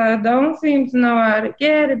soca don't seem to know how to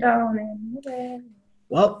get it on in the bedroom.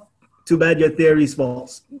 Well, too bad your theory's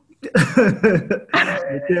false. The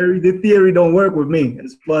theory don't work with me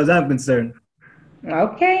as far as I'm concerned.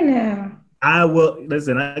 Okay, now. I will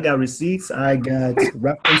listen. I got receipts. I got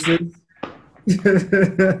references.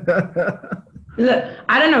 Look,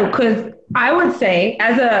 I don't know, because I would say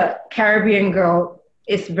as a Caribbean girl,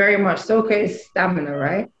 it's very much soca is stamina,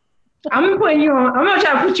 right? I'm putting you on. I'm not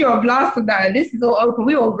trying to put you on blast with that. This is all open.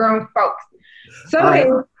 We all grown folks.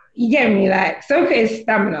 Soca, you get me? Like soca is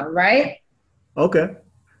stamina, right? Okay.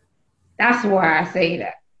 That's why I say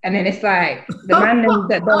that. And then it's like the man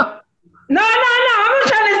that don't. No. I'm not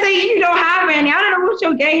trying to say you don't have any. I don't know what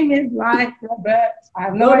your game is like, Robert. I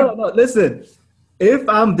have no idea. No. Listen, if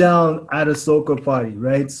I'm down at a soca party,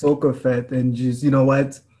 right, soca fete, and just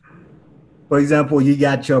what, for example, you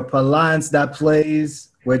got your Palance that plays,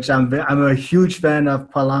 which I'm a huge fan of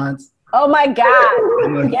Palance. Oh my God!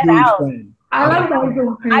 I'm a Get huge out. fan. I like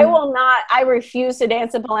that. I will not. I refuse to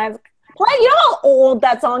dance to Palance. Play. You know how old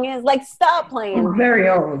that song is? Like, stop playing. It's very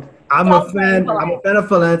old. I'm a fan of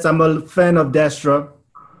Valence. I'm a fan of Destra.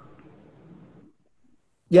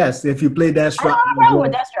 Yes, if you play Destra. I don't have a problem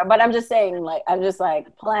with Destra, but I'm just saying, like,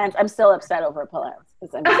 Palance. I'm still upset over Palance.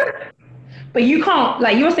 But you can't,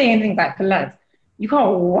 like, you're saying things like Palance. You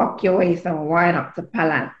can't walk your way some wine up to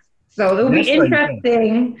Palance. So it'll be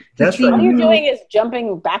interesting to see. All you're doing is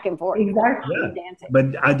jumping back and forth. Exactly. Yeah. Dancing.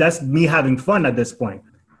 But that's me having fun at this point.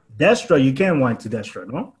 Destra, you can wine to Destra,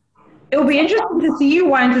 no? It'll be interesting to see you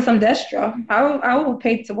wine to some Destra. I will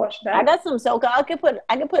pay to watch that. I got some soca. I could put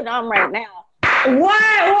it on right now.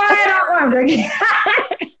 Why not? I'm joking.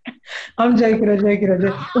 I'm joking. It's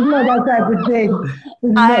not that type of thing.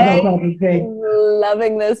 I'm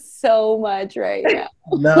loving this so much right now.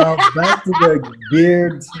 Now back to the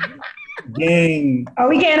beard game. Are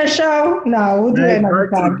we getting a show? No, we'll do it another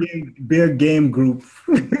time. Beard game group.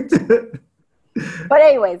 But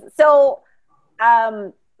anyways, so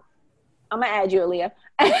I'm gonna add you, Aaliyah.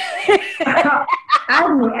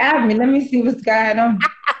 Add me. Let me see what's going on.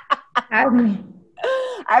 Add me.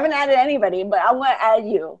 I haven't added anybody, but I want to add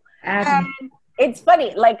you. Add me. It's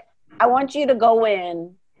funny. Like, I want you to go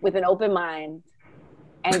in with an open mind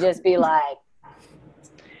and just be like,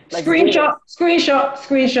 screenshot,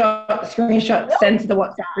 send to the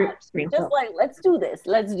WhatsApp group. Screenshot. Just like, let's do this.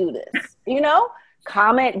 You know,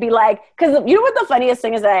 comment, be like, because you know what the funniest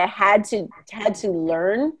thing is that I had to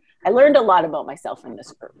learn. I learned a lot about myself in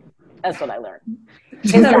this group. That's what I learned.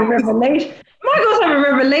 It's a revelation. Michael's having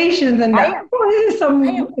revelations, and that. I need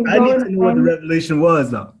to know what the revelation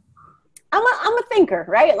was, though. I'm a thinker,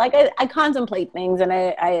 right? Like I contemplate things and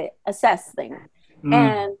I assess things,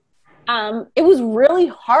 and it was really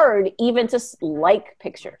hard even to like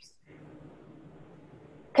pictures,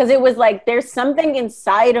 because it was like there was something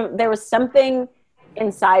inside of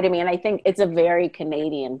me, and I think it's a very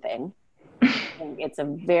Canadian thing.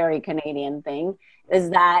 Is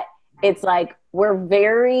that it's like we're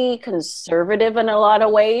very conservative in a lot of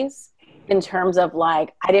ways in terms of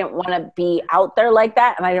like, I didn't want to be out there like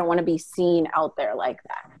that, and I didn't want to be seen out there like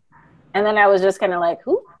that. And then I was just kind of like,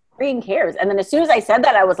 who freaking cares? And then as soon as I said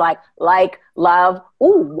that, I was like, love,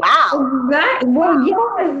 ooh, wow. Well,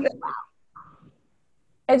 yes.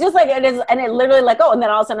 It's just like, it is, and it literally like, oh, and then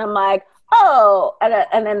all of a sudden I'm like, oh,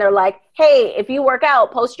 and then they're like, hey, if you work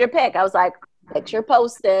out, post your pic. I was like, picture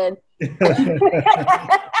posted.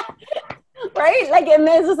 Right? Like, and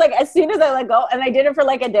then it's just like, as soon as I let go, and I did it for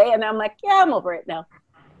like a day, and I'm like, yeah, I'm over it now.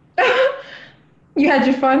 You had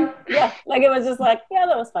your fun? Yeah. Like, it was just like, yeah,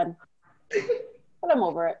 that was fun. But I'm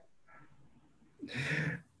over it.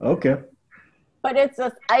 Okay. But it's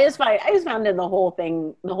just, I just found the whole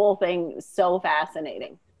thing so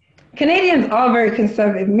fascinating. Canadians are very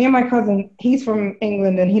conservative. Me and my cousin, he's from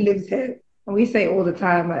England and he lives here. And we say all the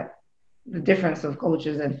time, like, the difference of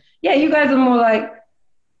cultures. And yeah, you guys are more like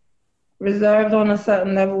reserved on a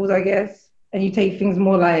certain levels, I guess. And you take things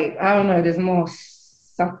more like, I don't know, there's more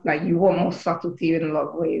stuff, like you want more subtlety in a lot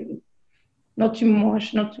of ways. Not too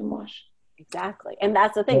much. Exactly. And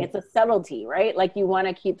that's the thing. It's a subtlety, right? Like, you want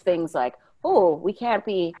to keep things like, oh, we can't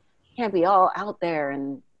be all out there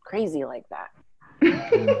and crazy like that.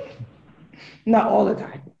 Not all the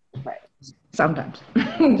time. Right. Sometimes.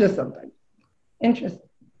 Just sometimes. Interesting.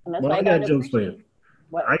 Well, I got jokes for you.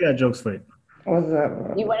 What? I got jokes for you. What's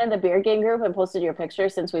that? You went in the beer game group and posted your picture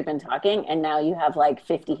since we've been talking, and now you have like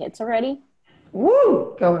 50 hits already?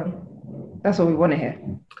 Woo! Go on. That's what we want to hear.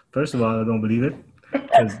 First of all, I don't believe it.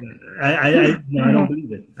 I don't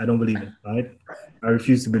believe it. I don't believe it. All right? I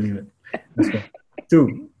refuse to believe it. That's one.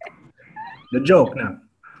 2, the joke now.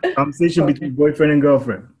 Conversation between boyfriend and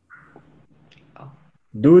girlfriend.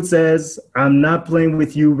 Dude says, I'm not playing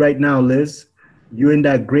with you right now, Liz. You in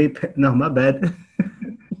that gray no, my bad.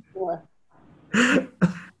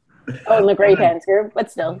 Oh, in the gray pants group,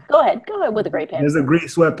 but still, go ahead with the gray pants. There's a gray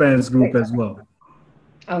sweatpants group as well.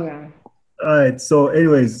 Okay. All right. So,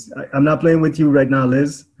 anyways, I'm not playing with you right now,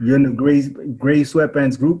 Liz. You're in the gray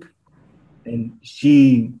sweatpants group, and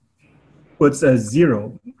she puts a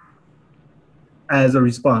 0 as a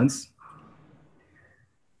response,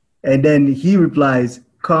 and then he replies,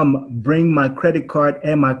 "Come, bring my credit card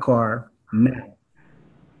and my car now."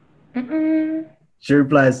 She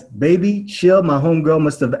replies, "Baby, chill, my homegirl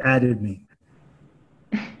must have added me."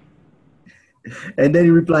 And then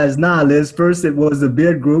he replies, "Nah, Liz, first it was the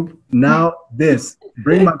beard group, now this.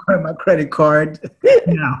 Bring my credit card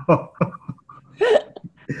now."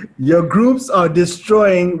 Your groups are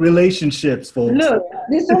destroying relationships, folks.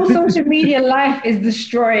 This whole social media life is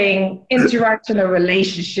destroying interaction and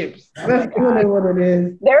relationships. That's really what it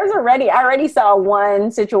is. I already saw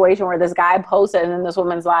one situation where this guy posted and then this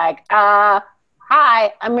woman's like, hi,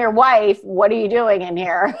 I'm your wife. What are you doing in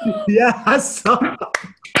here? Yeah, I saw.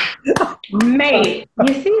 Mate,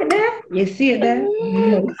 you see it there? You see it there?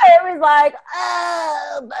 I was like,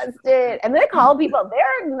 busted. And they call people,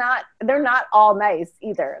 they're not all nice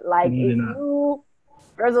either. Like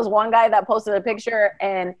there's this one guy that posted a picture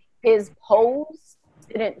and his pose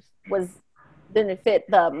didn't fit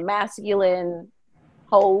the masculine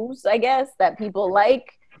pose, I guess, that people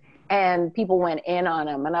like, and people went in on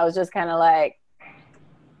him. And I was just kind of like,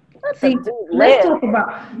 let's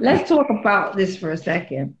talk about this for a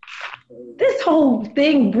second. This whole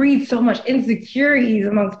thing breeds so much insecurities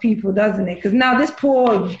amongst people, doesn't it? Because now this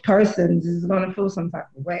poor person is going to feel some type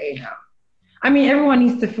of way now. I mean, everyone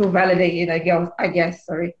needs to feel validated, I guess,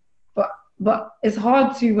 sorry. But it's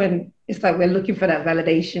hard to when it's like we're looking for that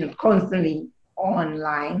validation constantly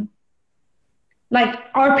online. Like,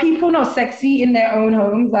 are people not sexy in their own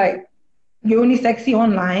homes? Like, you're only sexy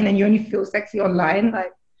online and you only feel sexy online?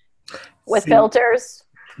 Like, with filters?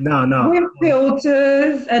 No. With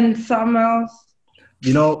filters and something else.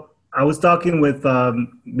 You know, I was talking with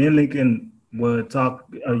me and Lincoln were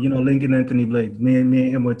Lincoln Anthony Blake. Me and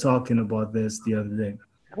him were talking about this the other day.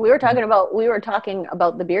 We were talking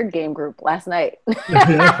about the Beard Game group last night. I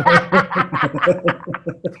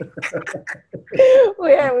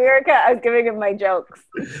was giving him my jokes.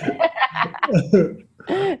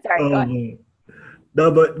 Sorry, go on.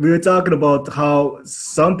 No, but we were talking about how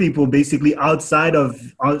some people basically outside of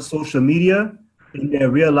social media in their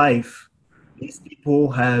real life, these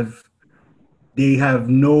people have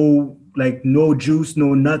no juice,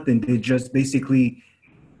 no nothing. They just basically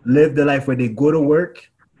live the life where they go to work,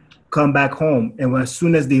 come back home, and as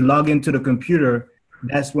soon as they log into the computer,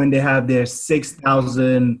 that's when they have their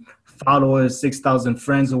 6,000 followers, 6,000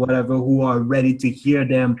 friends or whatever who are ready to hear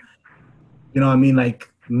them, you know what I mean, like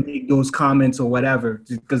make those comments or whatever,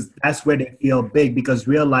 because that's where they feel big, because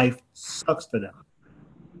real life sucks for them.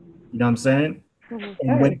 You know what I'm saying? Mm-hmm.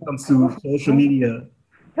 And when it comes to social media,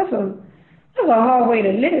 that's a hard way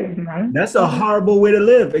to live, man. That's a horrible way to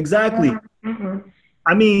live. Exactly. Mm-hmm.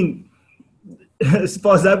 I mean, as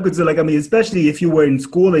far as I'm concerned, especially if you were in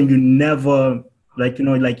school and you never,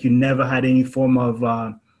 you never had any form of,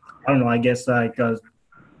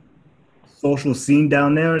 social scene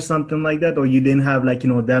down there or something like that, or you didn't have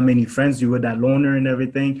that many friends, you were that loner and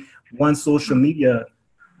everything. Once social media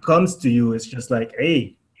comes to you, it's just like,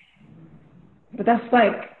 hey. But that's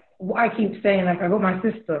like what I keep saying. Like, I got my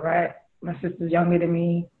sister, right? My sister's younger than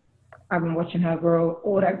me. I've been watching her grow,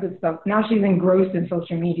 all that good stuff. Now she's engrossed in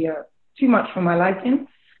social media too much for my liking.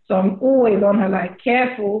 So I'm always on her, like,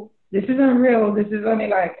 careful. This isn't real. This is only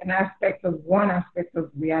like one aspect of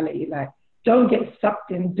reality. Like, don't get sucked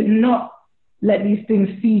in. Do not let these things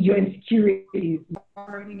feed your insecurities.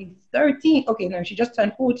 Already 13. Okay, no, she just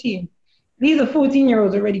turned 14. These are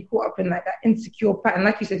 14-year-olds already caught up in like that insecure pattern.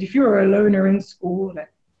 Like you said, if you're a loner in school,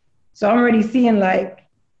 so I'm already seeing like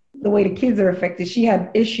the way the kids are affected. She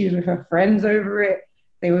had issues with her friends over it.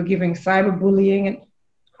 They were giving cyberbullying, and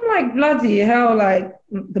I'm like, bloody hell! Like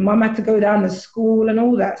the mom had to go down to school and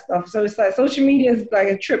all that stuff. So it's like social media is like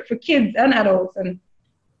a trip for kids and adults, and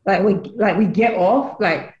we get off.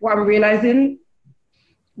 Like what I'm realizing,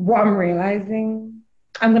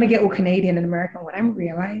 I'm gonna get all Canadian and American. What I'm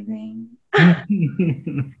realizing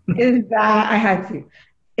is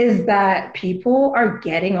that people are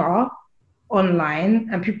getting off online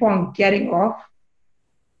and people aren't getting off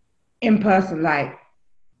in person. Like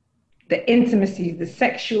the intimacy, the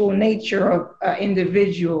sexual nature of an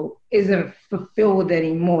individual isn't fulfilled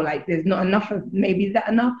anymore. Like there's not enough of maybe that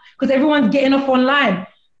enough because everyone's getting off online.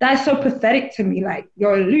 That's so pathetic to me. Like,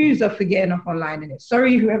 you're a loser for getting off online, and it's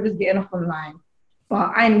sorry whoever's getting off online.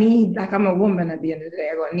 But I'm a woman at the end of the day.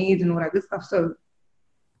 I got needs and all that good stuff. So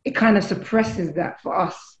it kind of suppresses that for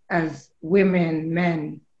us as women,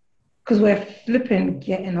 men, because we're flipping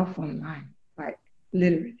getting off online, like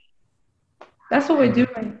literally. That's what we're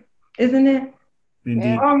doing, isn't it?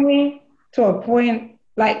 Indeed. Aren't we? To a point,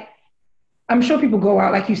 like, I'm sure people go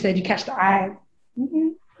out, like you said, you catch the eyes.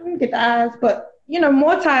 Mm-hmm. Get the eyes, but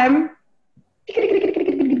more time.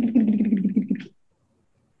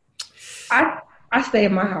 I stay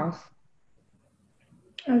in my house.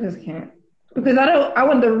 I just can't. Because I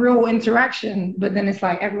want the real interaction, but then it's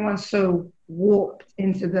like everyone's so warped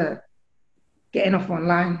into the getting off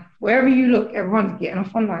online. Wherever you look, everyone's getting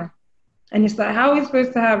off online. And it's like, how are we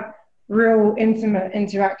supposed to have real intimate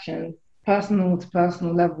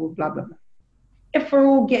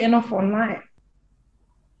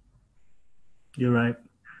You're right.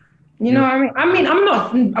 You know what I mean?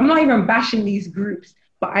 I'm not even bashing these groups,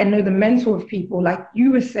 but I know the mental of people, like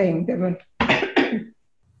you were saying, Devon,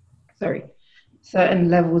 sorry, certain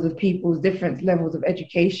levels of people's different levels of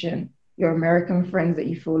education, your American friends that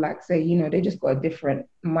you feel like say, you know, they just got a different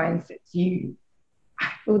mindset to you. I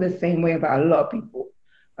feel the same way about a lot of people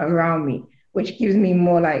around me, which gives me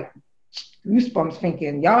more like goosebumps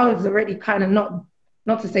thinking, y'all is already kind of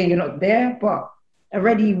not to say you're not there, but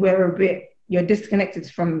already you're disconnected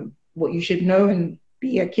from what you should know and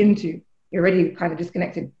be akin to. You're already kind of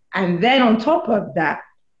disconnected. And then on top of that,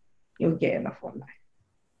 you're getting off online.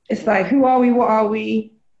 It's like, who are we? What are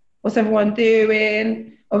we? What's everyone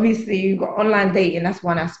doing? Obviously, you've got online dating. That's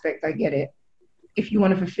one aspect. I get it. If you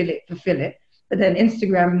want to fulfill it, fulfill it. But then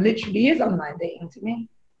Instagram literally is online dating to me.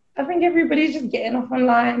 I think everybody's just getting off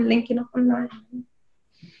online, linking up online.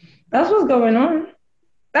 That's what's going on.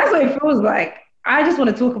 That's what it feels like. I just want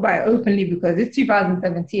to talk about it openly because it's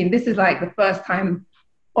 2017. This is like the first time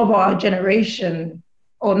of our generation,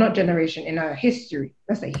 or not generation, in our history.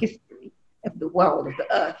 Let's say history of the world, of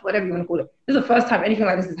the earth, whatever you want to call it. This is the first time anything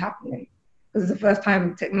like this is happening. This is the first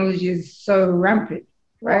time technology is so rampant,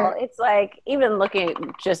 right? Well, it's like even looking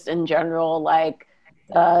just in general, like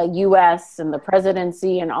the U.S. and the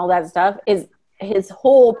presidency and all that stuff is his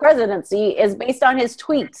whole presidency is based on his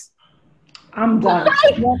tweets. I'm done.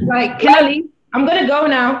 Like, Kelly, I'm gonna go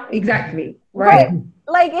now. Exactly. Right.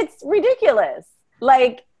 Like it's ridiculous.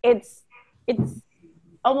 Like it's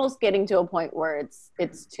almost getting to a point where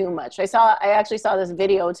it's too much. I actually saw this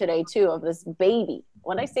video today too of this baby.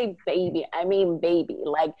 When I say baby, I mean baby.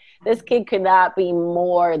 Like this kid could not be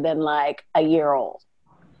more than like a year old.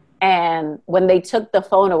 And when they took the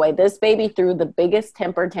phone away, this baby threw the biggest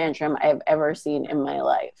temper tantrum I've ever seen in my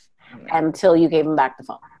life until you gave him back the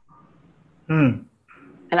phone.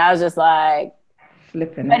 And I was just like,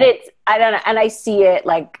 flipping. But I don't know. And I see it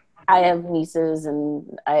like I have nieces and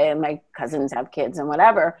my cousins have kids and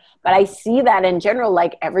whatever. But I see that in general,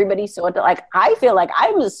 like everybody's so like, I feel like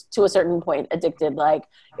I'm just to a certain point addicted. Like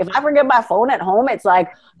if I forget my phone at home, it's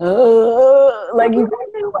like you like,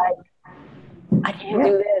 I can't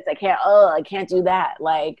do this. I can't do that.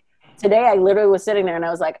 Like today I literally was sitting there and I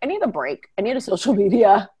was like, I need a break. I need a social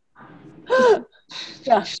media.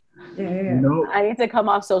 Yeah. No. I need to come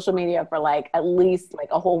off social media for like at least like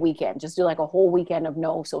a whole weekend. Just do like a whole weekend of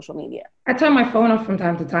no social media. I turn my phone off from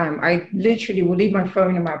time to time. I literally will leave my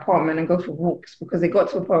phone in my apartment and go for walks because it got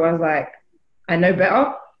to a point where I was like, I know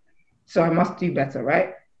better, so I must do better,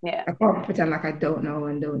 right? Yeah. I can't pretend like I don't know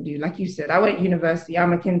and don't do. Like you said, I went to university.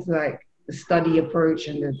 I'm akin to like the study approach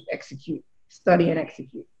and the study and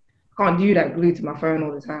execute. Can't do that glued to my phone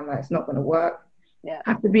all the time. Like it's not going to work. Yeah.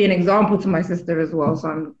 I have to be an example to my sister as well. So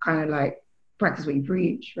I'm kind of like, practice what you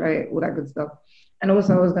preach, right? All that good stuff. And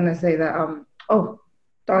also I was going to say that, oh,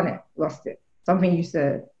 darn it, lost it. Something you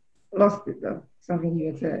said. Lost it though. Something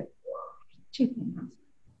you had said.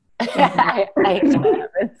 I hate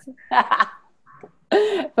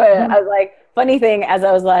But I was like, funny thing, as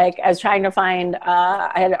I was trying to find,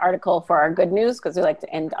 I had an article for our good news because we like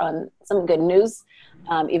to end on some good news,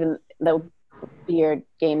 even though beard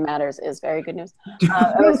game matters is very good news. It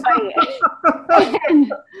was funny.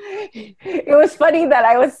 It was funny that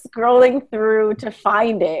I was scrolling through to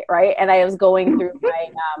find it, right? And I was going through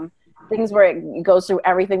my things where it goes through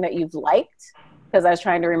everything that you've liked because I was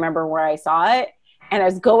trying to remember where I saw it. And I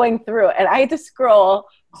was going through and I had to scroll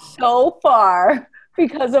so far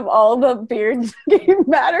because of all the beard game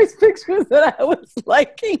matters pictures that I was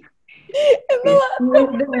liking in the last couple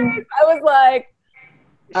of days. I was like,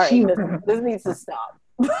 all right, this needs to stop.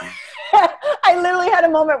 I literally had a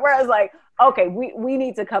moment where I was like, okay, we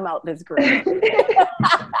need to come out this group.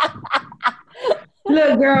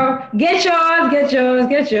 Look, girl, get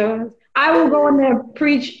yours. I will go in there,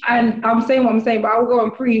 preach, and I'm saying what I'm saying, but I will go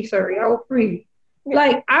and preach, I will preach.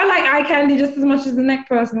 Like, I like eye candy just as much as the next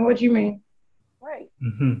person. What do you mean? Right.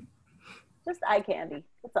 Mm-hmm. Just eye candy.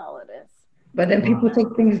 That's all it is. But then people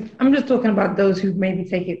take things, I'm just talking about those who maybe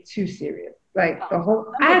take it too serious. Like the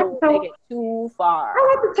whole, I have to take it too far.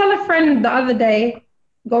 I had to tell a friend the other day,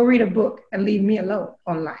 go read a book and leave me alone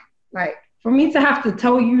online. Like, for me to have to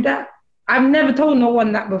tell you that, I've never told no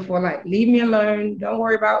one that before. Like, leave me alone. Don't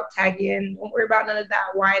worry about tagging. Don't worry about none of that.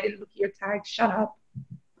 Why I didn't look at your tag. Shut up.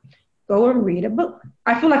 Go and read a book.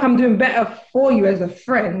 I feel like I'm doing better for you as a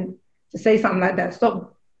friend to say something like that.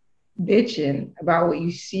 Stop bitching about what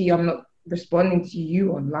you see. I'm not responding to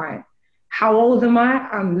you online. How old am I?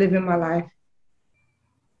 I'm living my life.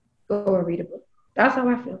 Go and read a book. That's how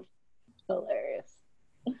I feel. Hilarious.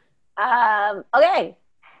 Okay.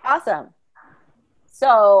 Awesome.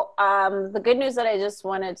 So the good news that I just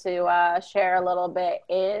wanted to share a little bit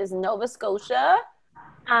is Nova Scotia.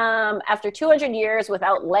 After 200 years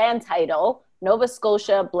without land title, Nova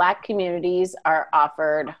Scotia Black communities are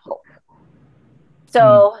offered hope.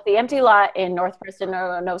 So the empty lot in North Preston,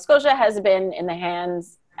 Nova Scotia has been in the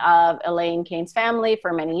hands of Elaine Kane's family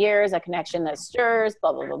for many years, a connection that stirs,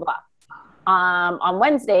 blah, blah, blah, blah. On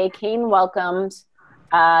Wednesday, Kane welcomed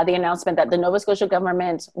the announcement that the Nova Scotia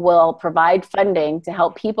government will provide funding to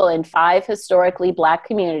help people in 5 historically Black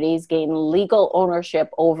communities gain legal ownership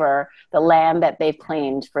over the land that they've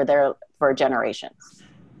claimed for generations.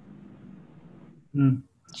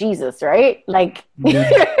 Jesus, right? Like, Yeah.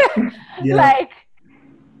 Yeah. like,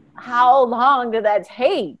 how long did that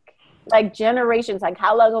take? Like generations, like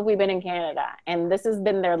how long have we been in Canada? And this has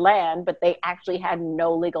been their land, but they actually had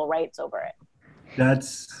no legal rights over it.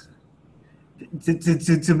 That's,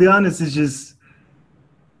 to be honest, it's just,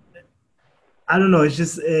 I don't know. It's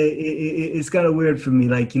just, it's kind of weird for me.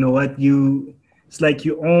 Like, you know what, it's like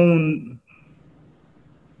you own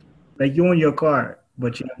your car,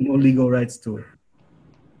 but you have no legal rights to it.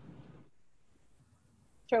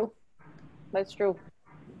 True. That's true.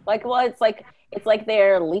 Like, well, it's like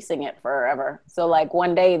they're leasing it forever. So like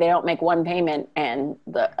one day they don't make one payment and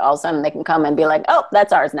all of a sudden they can come and be like, oh,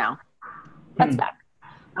 that's ours now. That's back.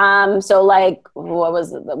 So like, what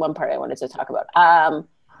was the one part I wanted to talk about?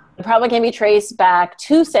 The problem can be traced back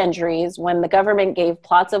 2 centuries when the government gave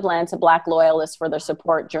plots of land to Black loyalists for their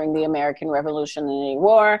support during the American Revolutionary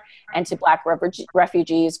War and to Black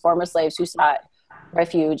refugees, former slaves who sought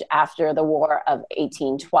refuge after the War of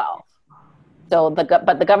 1812. So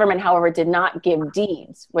but the government, however, did not give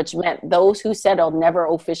deeds, which meant those who settled never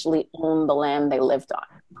officially owned the land they lived on.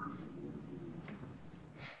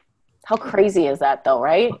 How crazy is that, though,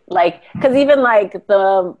 right? Like, because even like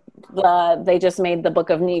they just made the Book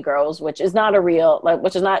of Negroes, which is not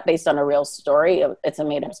which is not based on a real story. It's a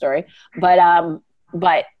made up story, but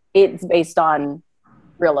it's based on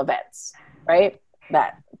real events, right?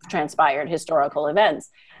 That transpired, historical events,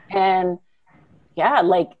 and yeah,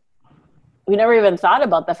 like. We never even thought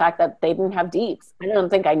about the fact that they didn't have deeds. I don't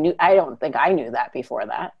think I knew that before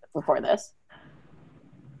this.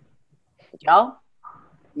 Y'all?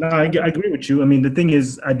 No, I agree with you. I mean, the thing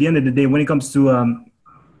is, at the end of the day, when it comes to I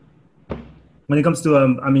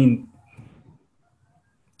mean,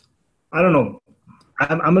 I don't know.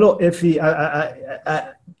 I'm a little iffy.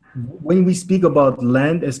 When we speak about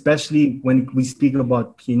land, especially when we speak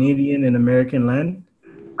about Canadian and American land,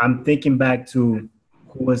 I'm thinking back to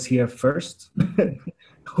who was here first,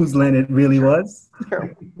 whose land it really was.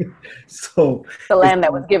 True. So the land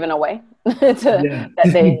that was given away that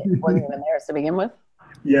they wasn't even theirs to begin with.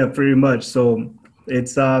 Yeah, pretty much. So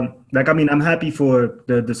it's like, I mean, I'm happy for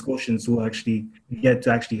the Scotians who actually get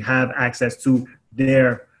to actually have access to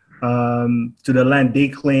their to the land they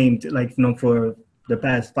claimed, like, you know, for the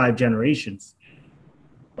past 5 generations.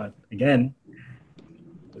 But again,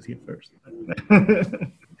 was here first.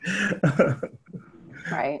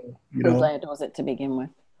 Right. Whose land was it to begin with?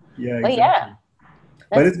 Yeah, but exactly. Yeah.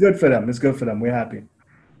 But it's good for them. It's good for them. We're happy.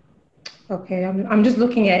 Okay, I'm just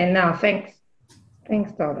looking at it now. Thanks,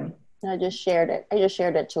 darling. I just shared it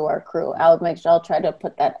to our crew. I'll try to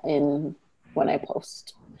put that in when I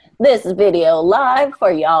post this video live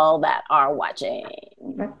for y'all that are watching.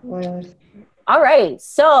 All right.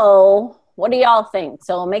 So what do y'all think?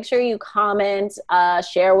 So make sure you comment,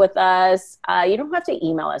 share with us. You don't have to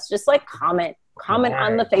email us. Just like comment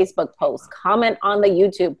on the Facebook post, comment on the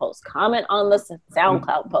YouTube post, comment on the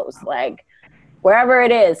SoundCloud post, like wherever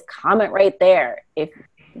it is, comment right there. If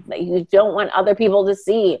you don't want other people to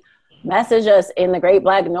see, message us in the Great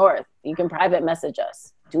Black North. You can private message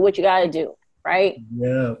us. Do what you got to do, right?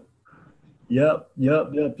 Yep.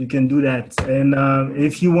 You can do that. And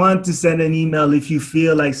if you want to send an email, if you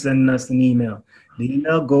feel like sending us an email, the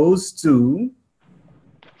email goes to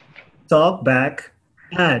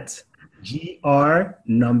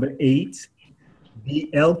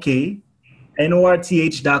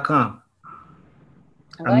talkback@gr8blknorth.com.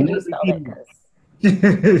 I'm glad you spelled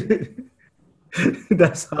it.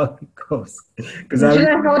 That's how it goes. You should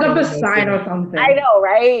have held up a sign or something. I know,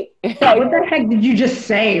 right? What the heck did you just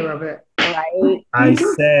say, Robert? Right. I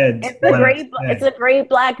said it's a Great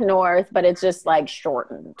Black North, but it's just like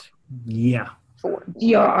shortened. Yeah.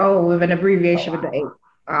 GRO with an abbreviation with the 8.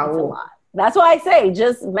 That's a lot. That's why I say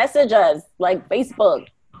just message us, like Facebook.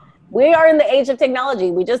 We are in the age of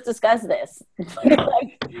technology. We just discussed this.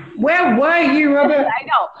 Where were you, Robert? I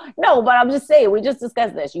know. No, but I'm just saying, we just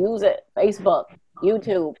discussed this. Use it. Facebook,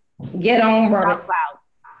 YouTube. Get on, Robert. SoundCloud,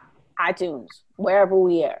 iTunes, wherever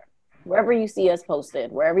we are. Wherever you see us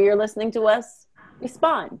posted. Wherever you're listening to us,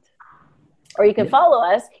 respond. Or you can follow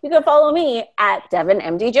us. You can follow me at Devin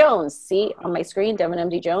MD Jones. See on my screen, Devin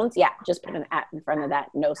MD Jones? Yeah, just put an at in front of that,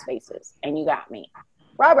 no spaces, and you got me.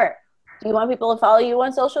 Robert, do you want people to follow you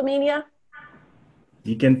on social media?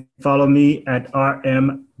 You can follow me at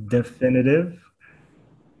RM Definitive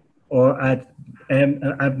or at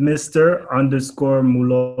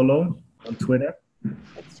Mr_Mulolo on Twitter.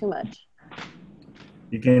 It's too much.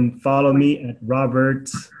 You can follow me at Robert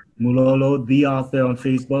Mulolo, the author, on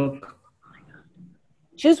Facebook.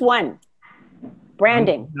 Choose one.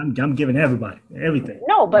 Branding. I'm giving everybody everything.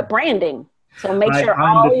 No, but branding. So make sure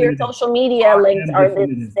I'm all Definitive. your social media links are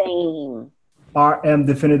Definitive. the same. RM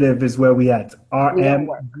Definitive is where we at.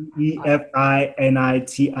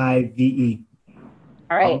 RMDEFINITIVE.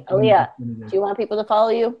 All right, Aaliyah, do you want people to follow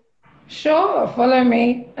you? Sure, follow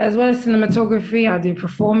me. As well as cinematography, I do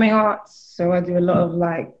performing arts. So I do a lot of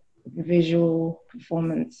like visual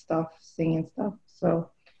performance stuff, singing stuff. So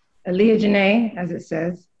Aaliyah Janae, as it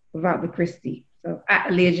says, without the Christie. So at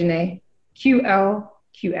Aaliyah Janae,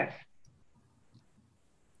 QLQF.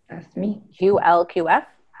 That's me. QLQF?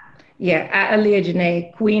 Yeah, at Aaliyah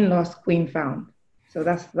Janae, Queen Lost, Queen Found. So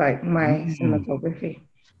that's like my cinematography.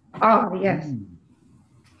 Oh, yes.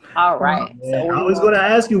 All right. Yeah, I was going to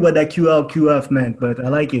ask you what that QLQF meant, but I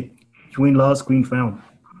like it. Queen Lost, Queen Found.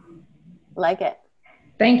 Like it.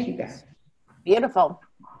 Thank you, guys. Beautiful.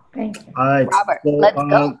 Thank you. All right. Robert, so, let's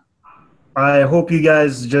go. I hope you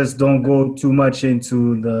guys just don't go too much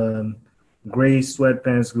into the gray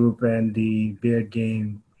sweatpants group and the beard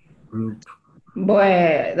game group.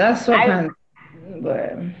 Boy, that's sweatpants.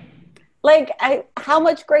 Boy. Like, how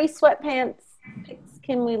much gray sweatpants pics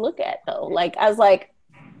can we look at, though? Like, I was like...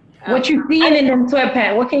 what you seeing in them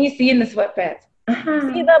sweatpants? What can you see in the sweatpants?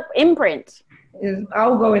 See the imprint.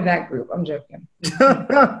 I'll go in that group. I'm joking.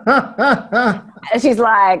 And she's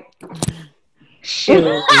like...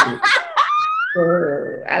 Shoot.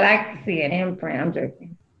 I like to see an imprint. I'm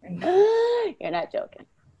joking. You're not joking.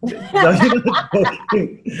 No, you're not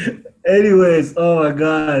joking. Anyways, oh my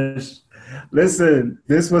gosh. Listen,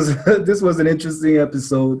 this was an interesting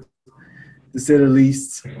episode, to say the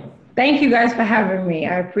least. Thank you guys for having me.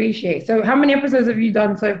 I appreciate it. So how many episodes have you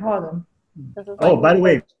done so far then? This is Like by the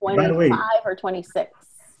way, 25 or 26.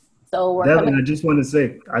 So we're Devin, I just want to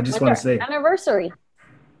say, anniversary.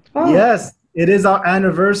 Oh. Yes, it is our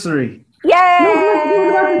anniversary. Yay! I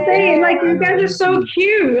was about to say, like, you guys are so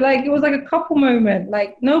cute. Like, it was like a couple moment.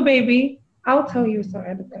 Like, no, baby, I'll tell you it's our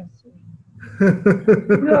anniversary.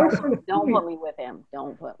 Don't put me with him.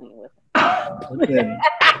 Don't put me with him. Okay.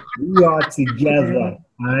 We are together,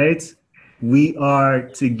 all right? We are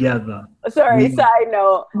together. Sorry, side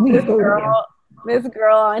note. This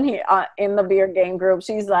girl on here in the beer game group,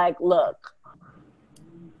 she's like, look,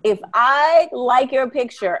 if I like your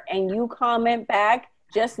picture and you comment back,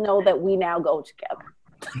 just know that we now go together.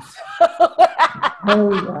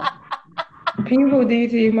 People do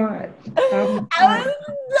too much. I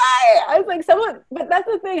was like, but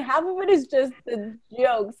that's the thing. Half of it is just the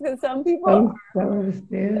jokes, because some people. So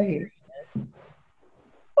silly.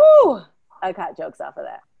 Ooh, I got jokes off of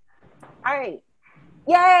that. All right.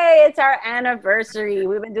 Yay, it's our anniversary.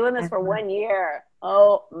 We've been doing this for 1 year.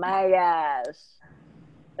 Oh my gosh.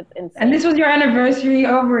 That's insane. And this was your anniversary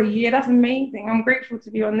over a year. That's amazing. I'm grateful to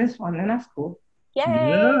be on this one, and that's cool. Yay!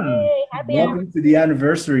 Yeah. Happy Welcome to the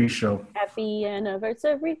anniversary show. Happy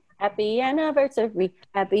anniversary. Happy anniversary.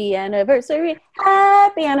 Happy anniversary.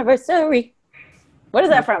 Happy anniversary. What is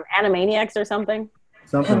that from? Animaniacs or something?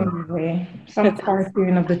 Probably. Some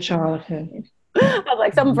cartoon of the childhood. I was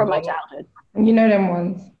like, something from my childhood. You know them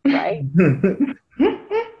ones. Right?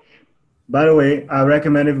 By the way, I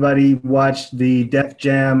recommend everybody watch the Def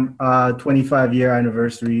Jam 25-year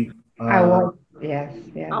anniversary. I was. Yes.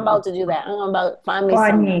 I'm about to do that. I'm about to find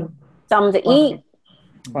me something to eat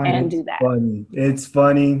and do that. It's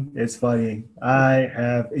funny. I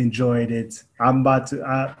have enjoyed it. I'm about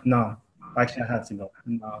to, no. Actually, I have to go.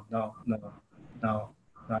 No.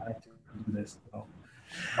 I have to do this. No.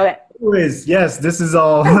 Okay. Anyways, yes, this is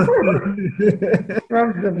all. From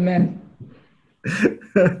the men.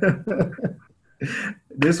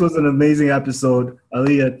 This was an amazing episode.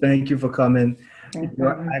 Aaliyah, thank you for coming.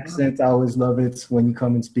 Your accent, I always love it when you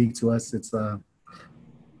come and speak to us. It's I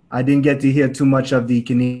didn't get to hear too much of the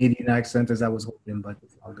Canadian accent as I was hoping, but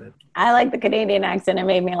it's all good. I like the Canadian accent. It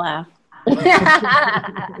made me laugh. Thank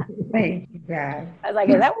you, guys. I was like,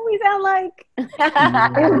 is that what we sound like? Is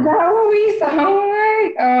that what we sound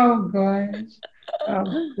like? Oh, gosh. Oh,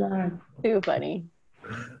 God. Too funny.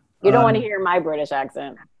 You don't want to hear my British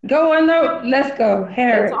accent. Go on, no, let's go.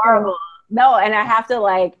 Harry. It's horrible. No, and I have to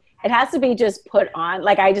like It has to be just put on.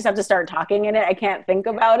 Like I just have to start talking in it. I can't think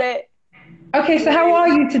about it. Okay, so how are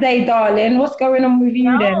you today, darling? What's going on with you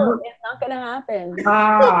then? No, it's not gonna happen.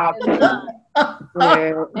 Ah, It's not.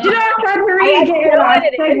 yeah. Do you know I'm trying to I really know get what a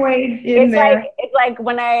it is. segue in It's there? like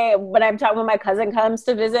when I'm talking when my cousin comes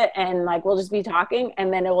to visit and like we'll just be talking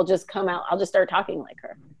and then it will just come out. I'll just start talking like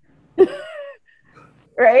her.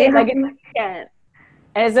 Right? It Like I happens. can't.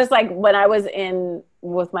 And it's just like when I was in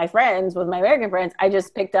with my friends, with my American friends, I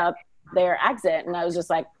just picked up their accent and I was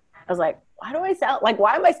like, why do I sound like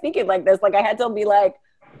why am I speaking like this? Like I had to be like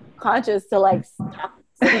conscious to like stop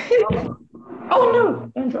speaking. Oh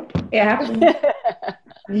no! Don't drop it. It happened.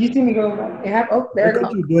 You see me go back. It happened. Oh, there Look it at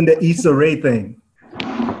goes. you doing the Issa Rae thing.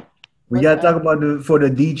 We What's gotta that? talk about the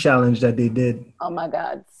D challenge that they did. Oh my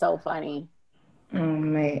god, so funny. Oh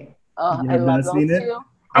mate. Oh, You I have love not those seen it? two.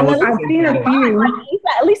 I And was then I've seen a thinking, few.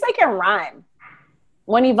 at least I can rhyme.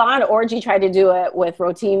 When Yvonne Orji tried to do it with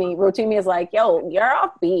Rotimi is like, yo, you're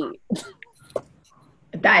off beat.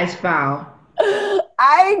 That is foul.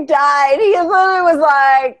 I died. He literally was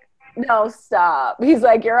like, no, stop. He's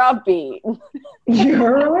like, you're off beat.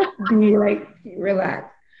 You're be like,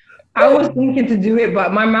 relax. I was thinking to do it,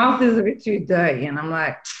 but my mouth is a bit too dirty, and I'm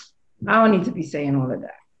like, I don't need to be saying all of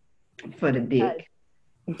that for the dick.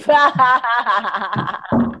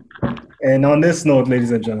 and on this note,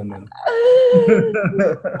 ladies and gentlemen,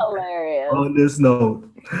 Hilarious. on this note,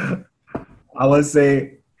 I would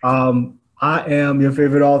say I am your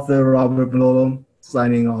favorite author, Robert Manolo,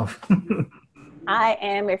 signing off. I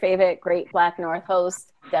am your favorite Great Black North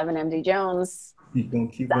host, Devin M.D. Jones. Keep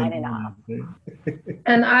on Signing doing off. that.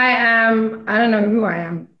 And I don't know who I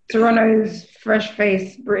am. Toronto's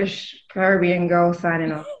fresh-faced British Caribbean girl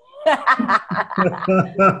signing off.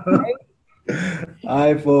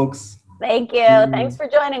 Hi, folks. Thank you. Thanks for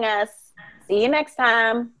joining us. See you next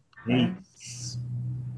time. Peace.